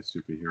Carrie White a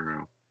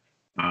superhero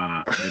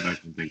that I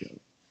can think of.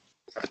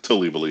 I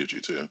totally believed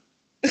you too.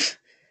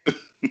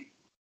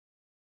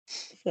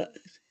 But,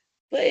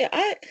 but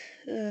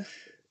yeah,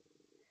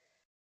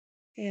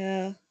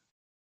 yeah.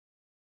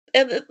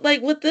 And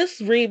like with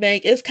this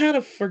remake, it's kind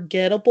of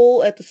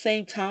forgettable at the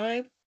same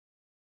time.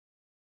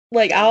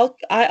 Like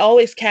I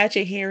always catch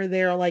it here and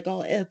there, like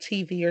on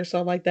MTV or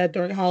something like that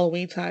during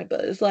Halloween time.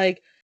 But it's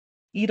like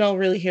you don't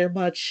really hear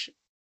much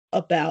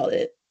about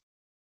it.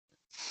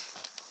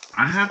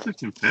 I have to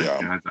confess,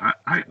 Yeah. guys,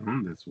 I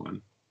own this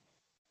one.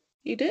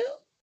 You do?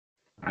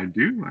 I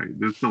do.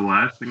 This is the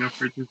last thing I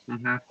purchased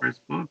from Half Price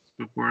Books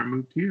before I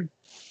moved here.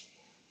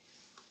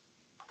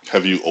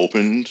 Have you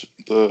opened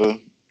the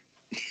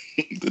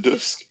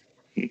disc?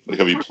 Like,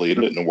 have you played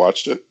it and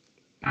watched it?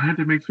 I had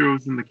to make sure it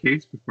was in the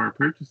case before I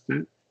purchased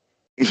it.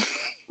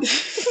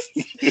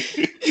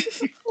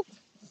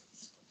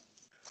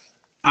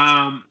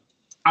 Um,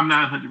 I'm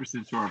not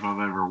 100% sure if I've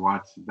ever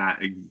watched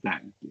that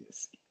exact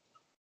disc,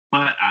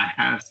 but I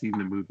have seen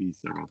the movie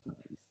several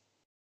times.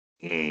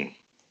 Mm.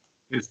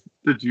 It's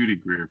the Judy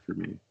Greer for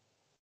me.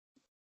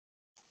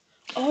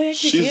 Oh yeah, yeah,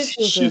 She's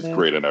she was in she's it.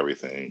 great in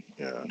everything.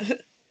 Yeah.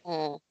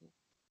 Mm.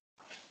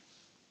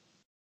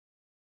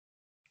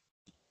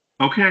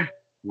 Okay,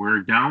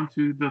 we're down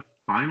to the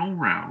final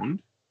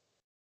round.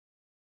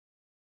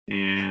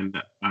 And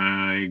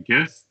I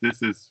guess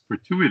this is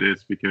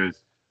fortuitous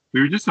because we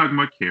were just talking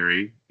about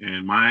Carrie,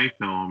 and my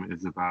film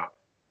is about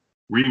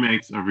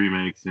remakes of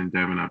remakes. And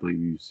Devin, I believe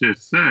you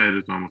just said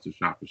it's almost a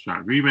shot for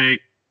shot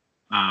remake.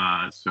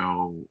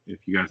 So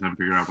if you guys haven't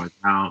figured out by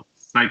now,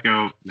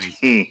 Psycho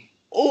Hmm.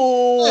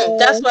 Oh,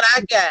 That's what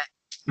I got.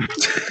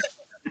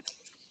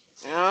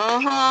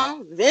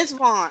 Vince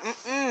Vaughn.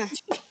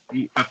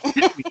 The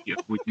epitome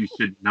of what you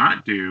should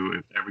not do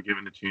if ever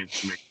given the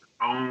chance to make your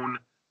own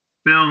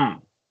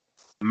film.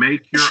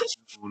 Make your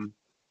own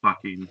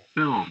fucking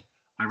film.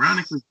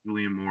 Ironically,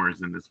 Julian Moore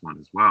is in this one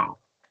as well,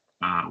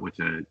 which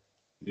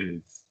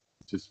is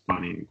just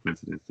funny and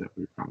coincidence that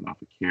we're coming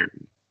off of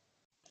Carrie.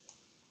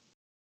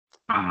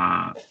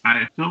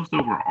 I feel as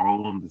though we're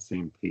all on the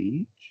same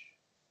page,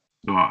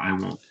 so I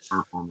won't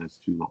harp on this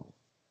too long.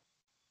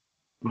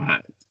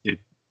 But if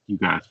you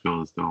guys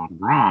feel as though I'm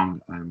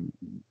wrong,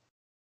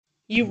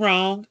 you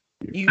wrong.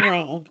 You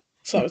wrong.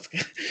 So it's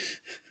good.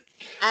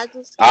 I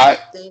just don't I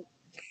think.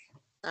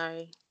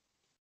 Sorry.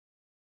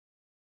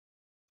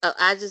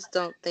 I just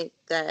don't think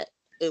that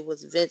it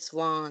was Vince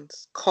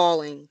Vaughn's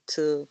calling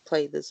to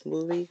play this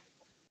movie.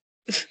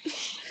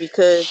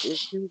 Because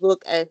if you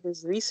look at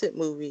his recent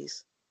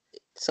movies,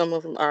 some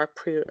of them are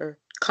pure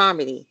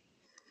comedy.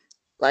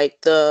 Like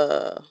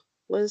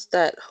what is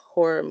that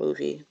horror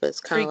movie? But it's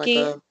kind of like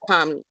Freaky. a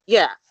comedy.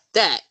 Yeah,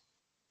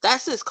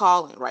 that's his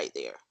calling right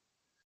there.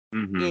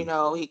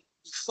 mm-hmm. He's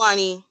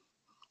funny,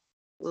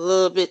 a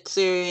little bit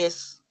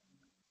serious,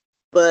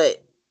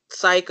 but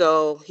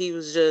Psycho, he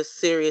was just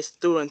serious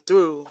through and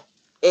through.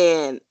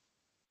 And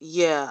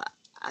yeah,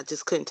 I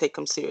just couldn't take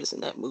him serious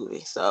in that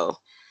movie. So,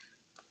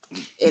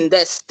 and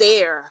that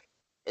stare,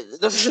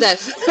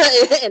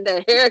 that and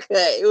that haircut,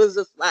 it was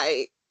just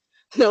like,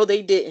 no,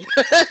 they didn't.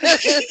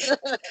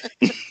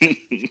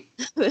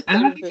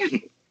 And I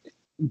think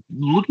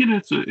looking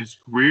at his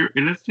career,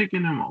 it has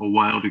taken him a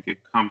while to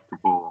get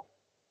comfortable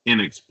in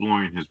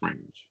exploring his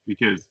range.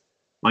 Because,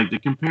 like, to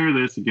compare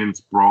this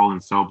against Brawl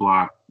and Cell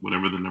Block,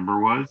 whatever the number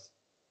was,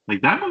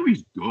 like, that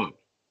movie's good.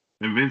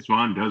 And Vince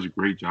Vaughn does a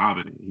great job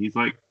in it. He's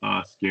like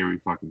a scary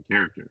fucking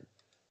character.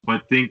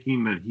 But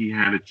thinking that he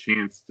had a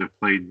chance to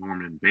play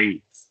Norman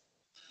Bates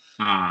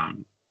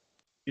um,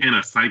 in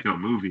a Psycho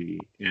movie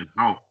and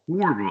how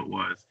horrible it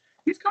was,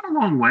 he's come a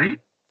long way.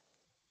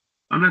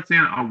 I'm not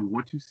saying I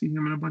want to see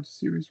him in a bunch of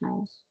serious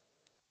roles.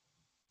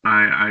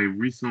 I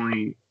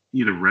recently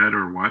either read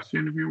or watched an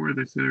interview where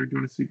they said they're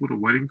doing a sequel to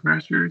Wedding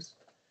Crashers,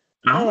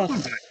 and I was Ugh.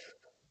 like,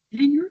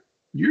 hey,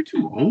 you're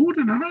too old,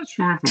 and I'm not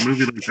sure if a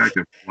movie like that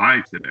could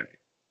fly today.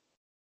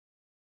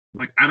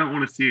 Like, I don't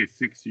want to see a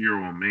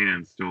 60-year-old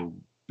man still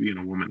being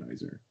a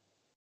womanizer.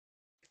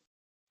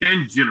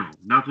 In general,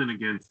 nothing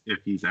against if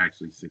he's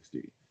actually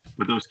 60,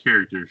 but those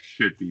characters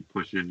should be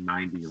pushing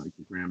 90 like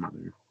your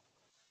grandmother.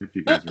 If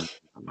you guys remember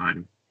that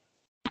line.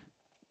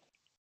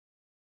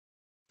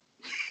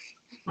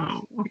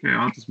 Oh, okay.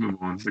 I'll just move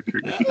on. The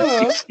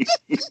crickets.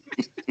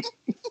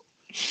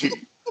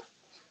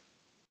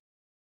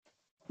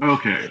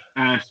 Okay,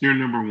 Ash, your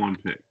number one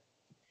pick.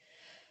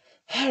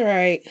 All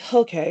right.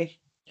 Okay.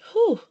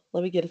 Whew.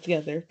 Let me get it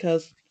together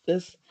because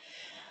this.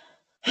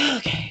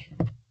 Okay.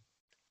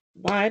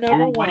 My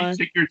number Or while you one.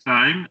 take your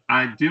time,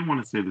 I did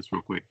want to say this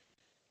real quick.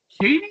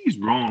 Katie's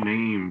real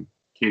name,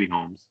 Katie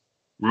Holmes,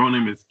 real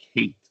name is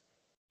Kate.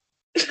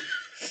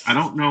 I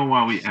don't know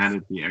why we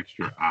added the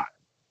extra I.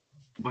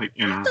 Like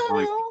in I her thought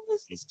like. it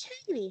always was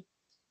Katie.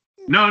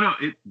 No,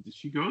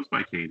 she goes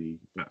by Katie,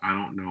 but I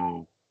don't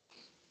know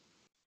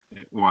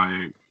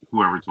why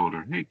whoever told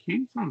her, hey,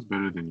 Katie sounds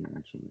better than your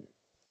actual name.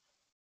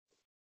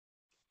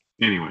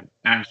 Anyway,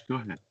 Ash, go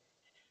ahead.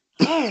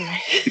 All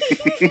right.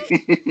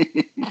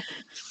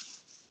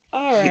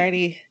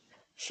 Alrighty.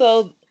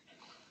 So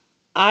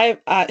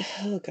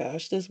oh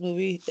gosh, this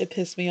movie it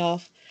pissed me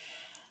off.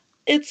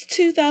 It's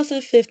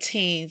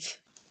 2015's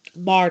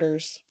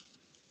Martyrs.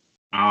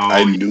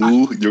 I Oh,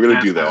 knew you were gonna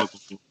yes, do I that.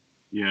 was.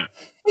 Yeah.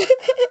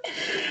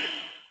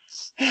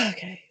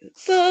 Okay.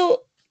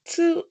 So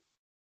to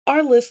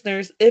our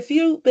listeners, if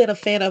you've been a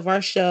fan of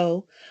our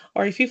show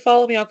or if you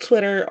follow me on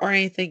Twitter or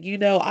anything, you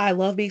know I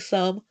love me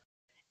some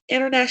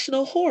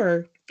international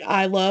horror.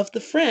 I love the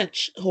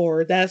French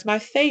horror. That is my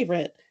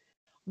favorite.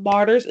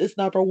 Martyrs is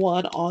number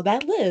one on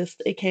that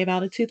list. It came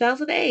out in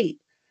 2008.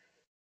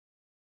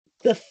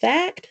 The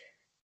fact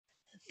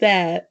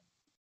that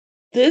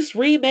this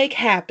remake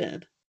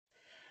happened,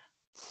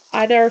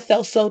 I never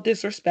felt so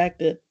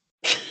disrespected.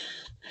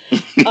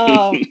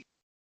 um,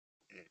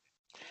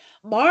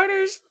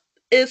 Martyrs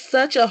is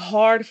such a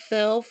hard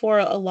film for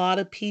a lot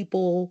of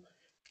people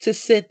to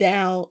sit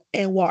down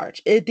and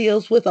watch. It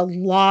deals with a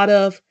lot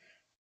of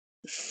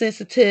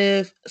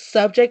sensitive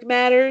subject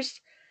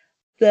matters.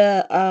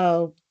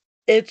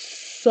 It's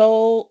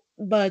so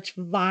much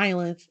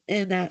violence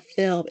in that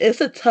film.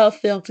 It's a tough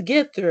film to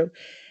get through.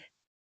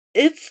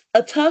 It's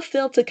a tough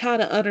film to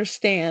kind of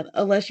understand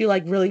unless you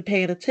like really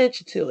paying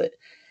attention to it.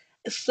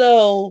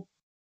 So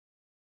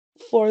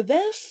for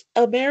this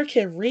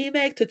American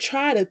remake to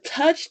try to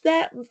touch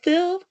that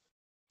film,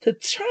 to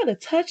try to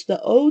touch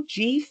the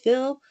OG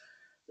film,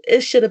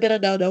 it should have been a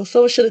no-no.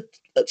 Someone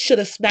should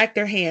have smacked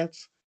their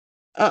hands.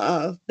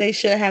 They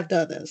should have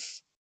done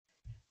this.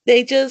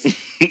 They just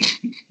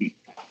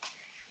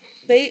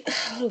they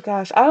oh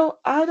gosh,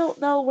 I don't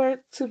know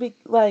where to be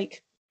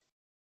like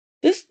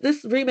this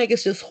remake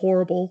is just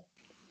horrible.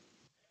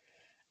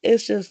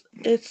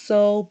 It's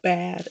so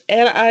bad.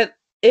 And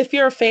if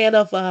you're a fan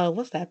of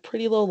what's that,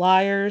 Pretty Little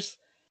Liars,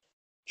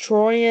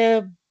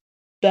 Troyan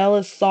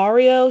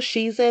Belisario,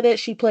 she's in it.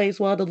 She plays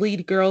one of the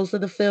lead girls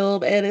in the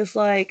film, and it's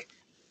like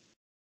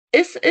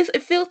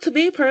it feels, to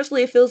me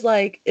personally, it feels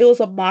like it was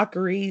a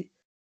mockery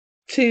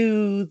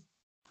to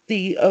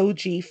the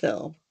OG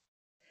film.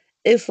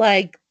 It's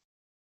like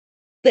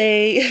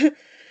they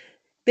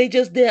they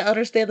just didn't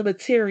understand the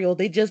material.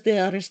 They just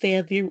didn't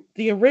understand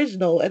the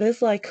original, and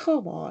it's like,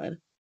 come on.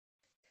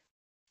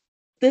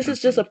 This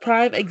is just a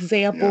prime Yeah.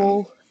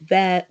 example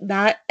that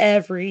not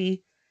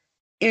every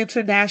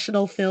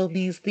international film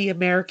needs the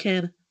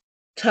American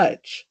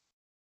touch.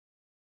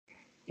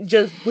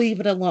 Just leave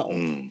it alone.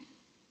 Mm.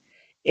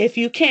 If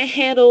you can't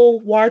handle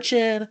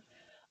watching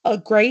a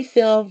great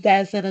film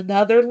that's in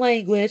another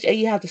language and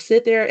you have to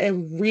sit there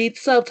and read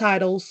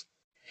subtitles,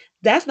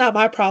 that's not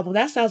my problem.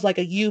 That sounds like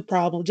a you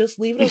problem. Just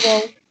leave it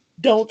alone.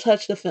 Don't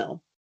touch the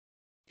film.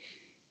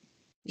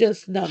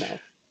 Just no.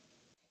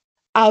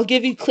 I'll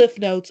give you cliff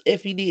notes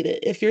if you need it.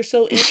 If you're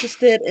so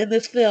interested in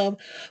this film,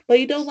 but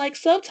you don't like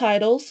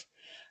subtitles,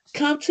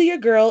 come to your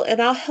girl and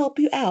I'll help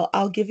you out.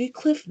 I'll give you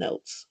cliff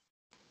notes.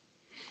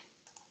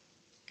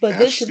 But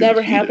this Ash should seemed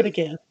never happen heated.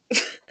 again.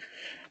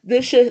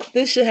 This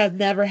should have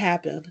never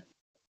happened.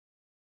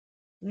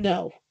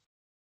 No.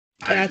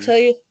 I And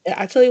agree.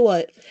 I tell you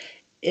what,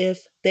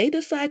 if they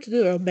decide to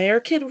do an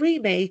American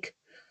remake,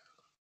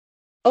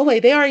 oh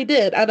wait, they already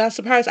did. I'm not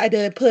surprised I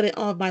didn't put it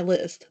on my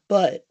list.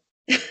 But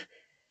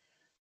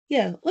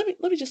yeah, let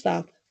me just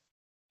stop.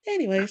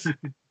 Anyways.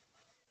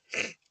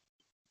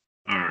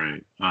 All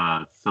right.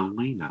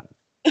 Selena,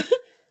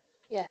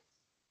 Yeah.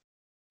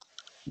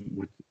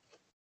 what,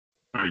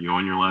 are you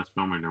on your last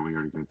film, or are we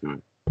already going through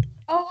it?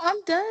 Oh,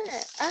 I'm done.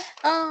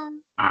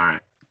 All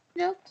right.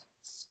 Yep.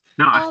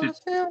 No, I All should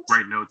the films.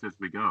 write notes as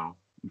we go.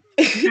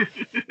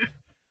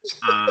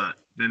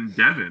 Then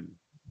Devin.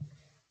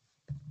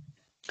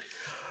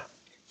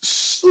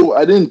 So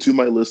I didn't do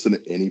my list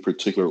in any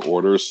particular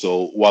order.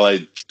 So while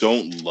I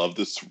don't love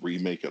this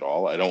remake at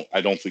all, I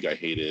don't think I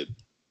hate it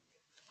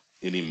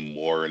any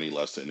more, any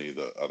less than any of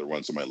the other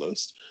ones on my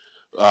list.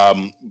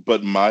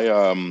 But my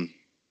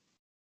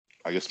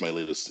I guess my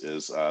latest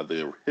is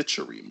the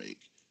Hitcher remake.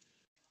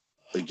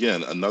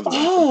 Again, another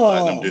one from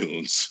Platinum Oh,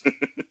 Dunes,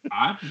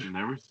 I've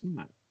never seen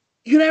that.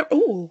 you never.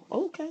 Oh,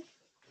 okay.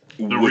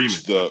 The which remake.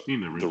 I've the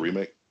seen the the original.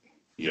 remake,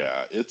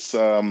 Yeah. yeah,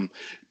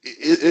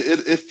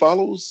 it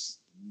follows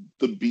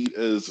the beat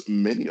as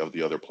many of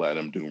the other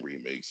Platinum Doom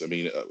remakes. I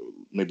mean,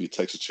 maybe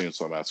Texas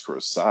Chainsaw Massacre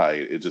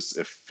aside, it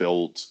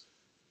felt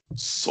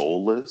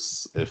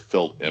soulless. It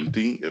felt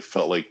empty. It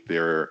felt like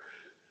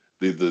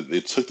they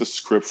took the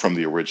script from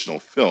the original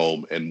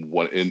film and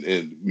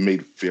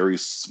made very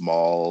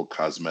small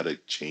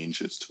cosmetic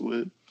changes to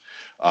it.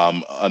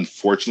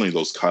 Unfortunately,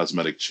 those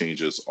cosmetic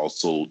changes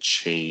also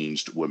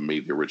changed what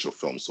made the original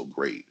film so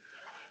great.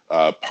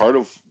 Part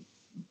of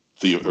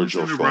the Who's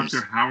original in the Rutger film's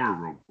Hauer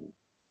role?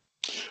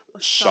 Sean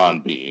Sean.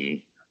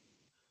 Bean,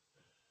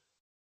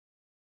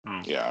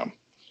 Oh, yeah,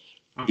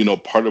 okay.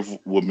 part of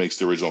what makes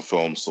the original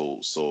film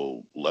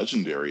so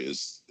legendary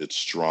is its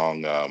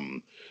strong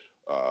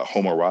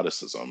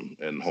homoeroticism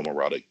and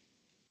homoerotic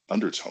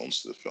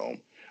undertones to the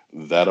film.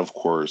 That, of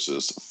course,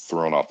 is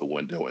thrown out the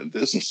window in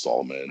this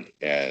installment,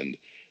 and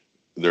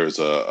there's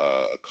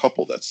a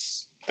couple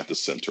that's at the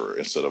center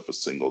instead of a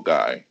single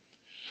guy.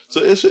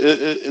 So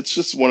it's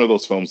just one of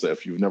those films that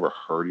if you've never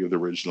heard of the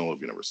original,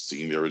 if you've never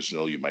seen the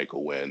original, you might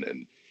go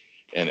in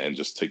and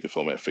just take the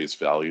film at face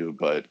value.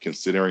 But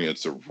considering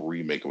it's a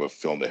remake of a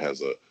film that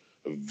has a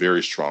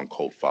very strong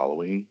cult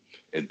following,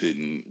 it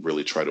didn't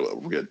really try to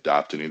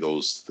readopt any of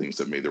those things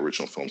that made the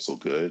original film so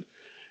good.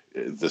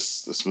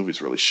 This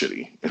movie's really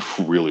shitty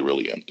and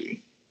really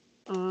empty.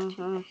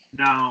 Mm-hmm.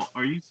 Now,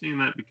 are you saying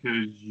that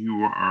because you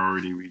were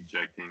already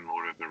rejecting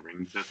Lord of the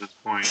Rings at this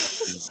point,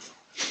 and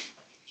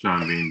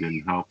Sean Bean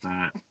didn't help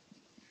that?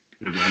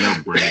 Because I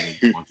know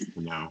Brandon wants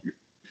to know.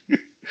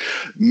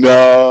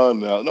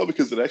 No,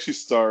 because it actually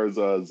stars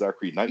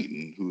Zachary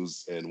Knighton,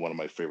 who's in one of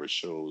my favorite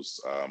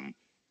shows,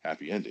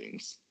 Happy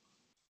Endings.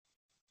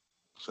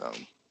 So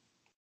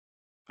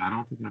I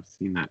don't think I've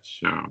seen that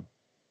show.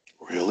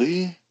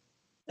 really,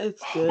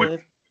 It's What?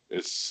 good.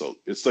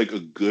 it's like a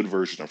good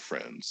version of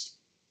Friends.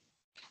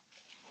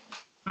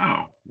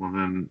 Oh, well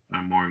then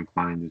I'm more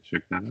inclined to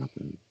check that out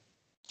then.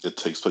 It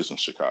takes place in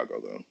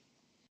Chicago, though.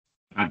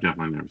 I've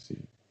definitely never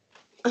seen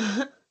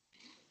it.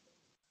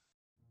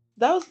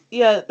 That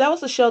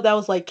was a show that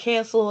was like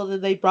canceled and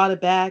then they brought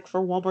it back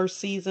for one more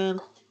season.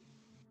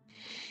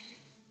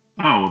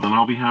 Oh, well then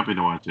I'll be happy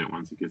to watch it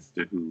once it gets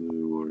to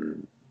Hulu or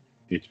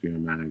HBO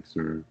Max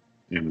or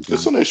It's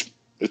Amazon. on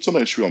it's on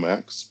HBO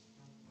Max.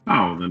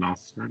 Oh, then I'll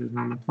start it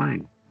on the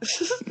plane.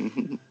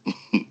 Mhm.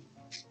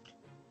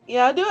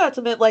 Yeah, I do have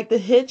to admit, like the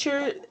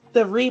Hitcher,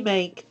 the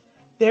remake,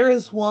 there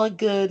is one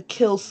good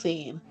kill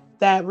scene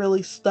that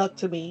really stuck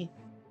to me.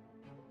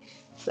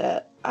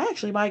 That I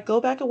actually might go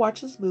back and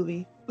watch this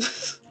movie.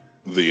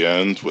 The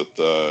end with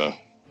the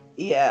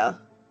Yeah.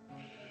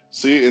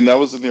 See, and that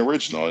was in the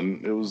original,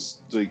 and it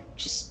was like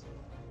just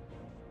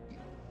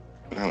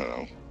I don't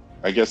know.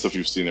 I guess if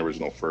you've seen the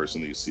original first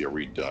and then you see it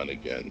redone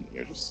again,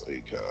 you're just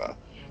like kind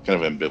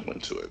of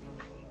ambivalent to it.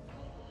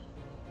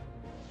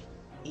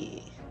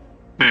 Yeah.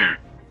 Fair.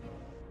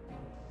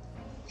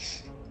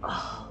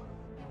 Oh,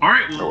 All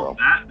right, well, Oh, well.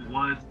 that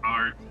was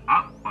our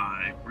top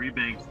 5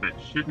 remakes that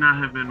should not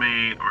have been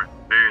made, or at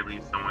the very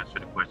least, someone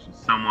should have questioned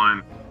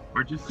someone,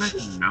 or just said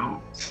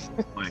no.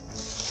 Like,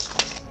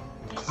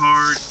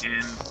 hard in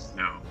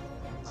no.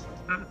 Is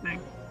that a thing?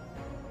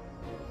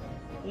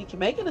 we can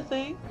make it a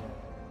thing.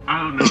 I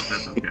don't know if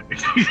that's okay.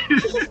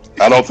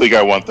 I don't think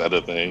I want that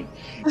a thing.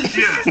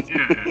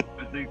 yeah.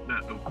 I think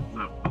that opens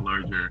up a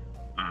larger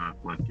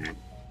floodgate.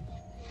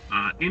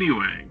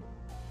 Anyway,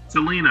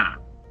 Selena,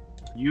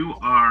 you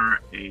are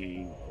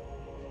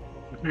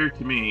compared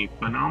to me,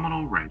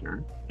 phenomenal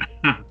writer.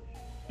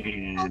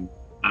 And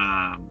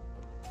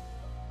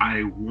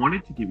I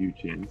wanted to give you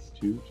a chance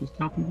to just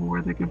tell people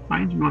where they can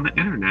find you on the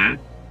internet.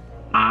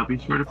 Be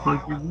sure to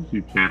plug your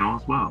YouTube channel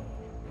as well.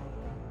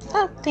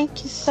 Oh,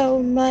 thank you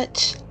so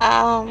much.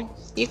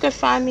 You can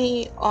find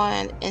me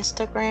on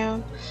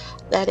Instagram.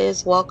 That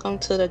is Welcome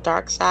to the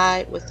Dark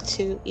Side with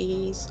 2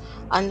 E's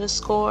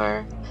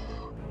 _.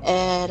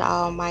 And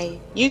my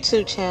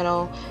YouTube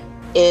channel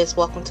is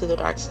Welcome to the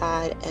Dark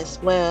Side as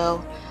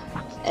well.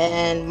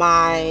 And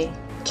my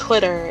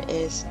Twitter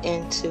is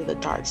Into the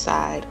Dark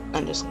Side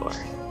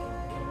 _.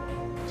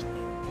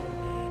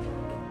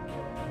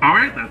 All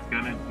right, that's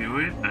going to do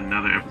it.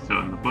 Another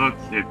episode in the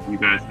books. If you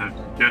guys have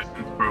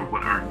suggestions for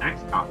what our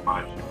next top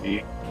 5 should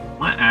be,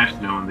 let Ash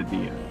know in the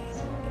DMs.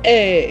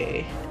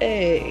 Hey.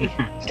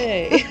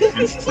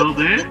 Until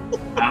then,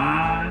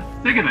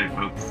 say goodnight,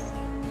 folks.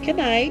 Good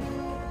night.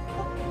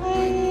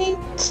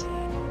 Right.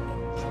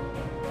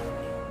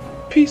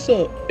 Peace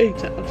up.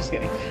 Anytime. I'm just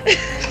kidding.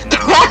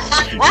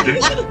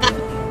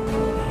 No.